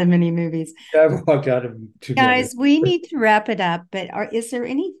walked out of many movies. I've walked out of too many. Guys, we need to wrap it up, but is there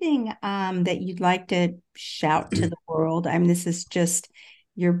anything that you'd like to shout to the world? This is just,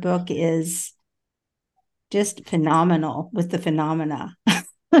 your book is just phenomenal with the phenomena. I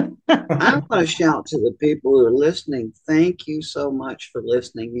want to shout to the people who are listening. Thank you so much for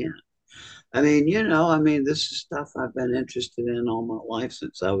listening in. This is stuff I've been interested in all my life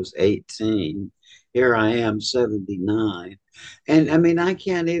since I was 18. Here I am, 79. And I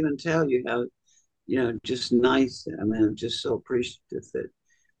can't even tell you how, just nice. I'm just so appreciative that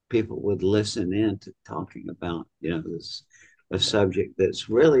people would listen in to talking about, this a subject that's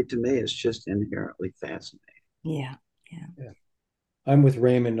really, to me, it's just inherently fascinating. Yeah. I'm with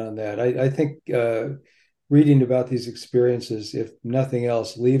Raymond on that. I think reading about these experiences, if nothing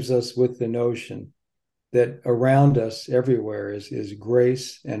else, leaves us with the notion that around us everywhere is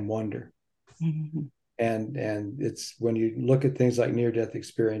grace and wonder. Mm-hmm. And it's, when you look at things like near-death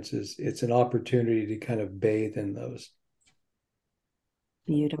experiences, it's an opportunity to kind of bathe in those.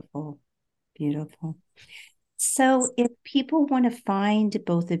 Beautiful. Beautiful. So if people want to find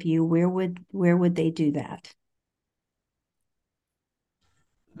both of you, where would they do that?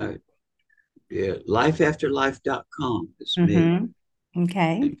 Lifeafterlife.com is me.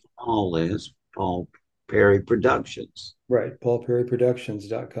 Okay. And Paul is Paul Perry Productions. Right,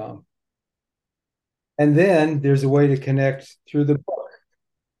 paulperryproductions.com. And then there's a way to connect through the book,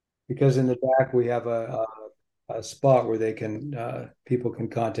 because in the back we have a spot where people can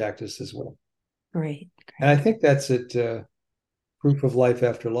contact us as well. Great. And I think that's at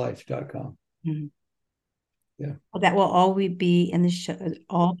proofoflifeafterlife.com. Mm-hmm. Yeah. Well, that will all be in the show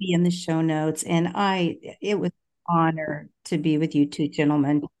notes. And it was an honor to be with you two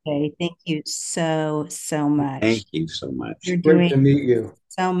gentlemen today. Thank you so much. Thank you so much. You're Great to meet you.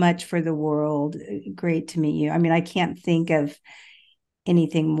 So much for the world. Great to meet you. I can't think of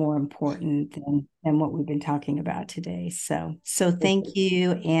anything more important than what we've been talking about today. So thank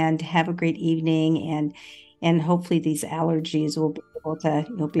you, and have a great evening, and hopefully these allergies you'll be able to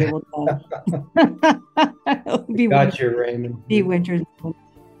Got you, Raymond. Be winter.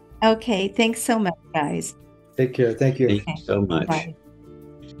 Okay, thanks so much, guys. Take care. Thank you. Thank you so much. Bye.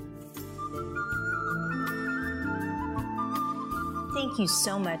 Thank you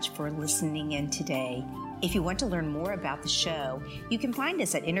so much for listening in today. If you want to learn more about the show, you can find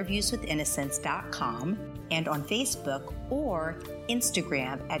us at interviewswithinnocence.com and on Facebook or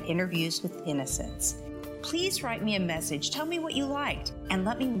Instagram at Interviews with Innocence. Please write me a message, tell me what you liked, and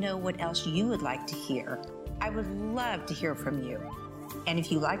let me know what else you would like to hear. I would love to hear from you. And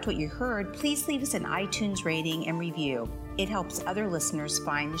if you liked what you heard, please leave us an iTunes rating and review. It helps other listeners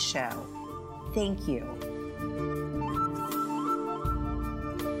find the show. Thank you.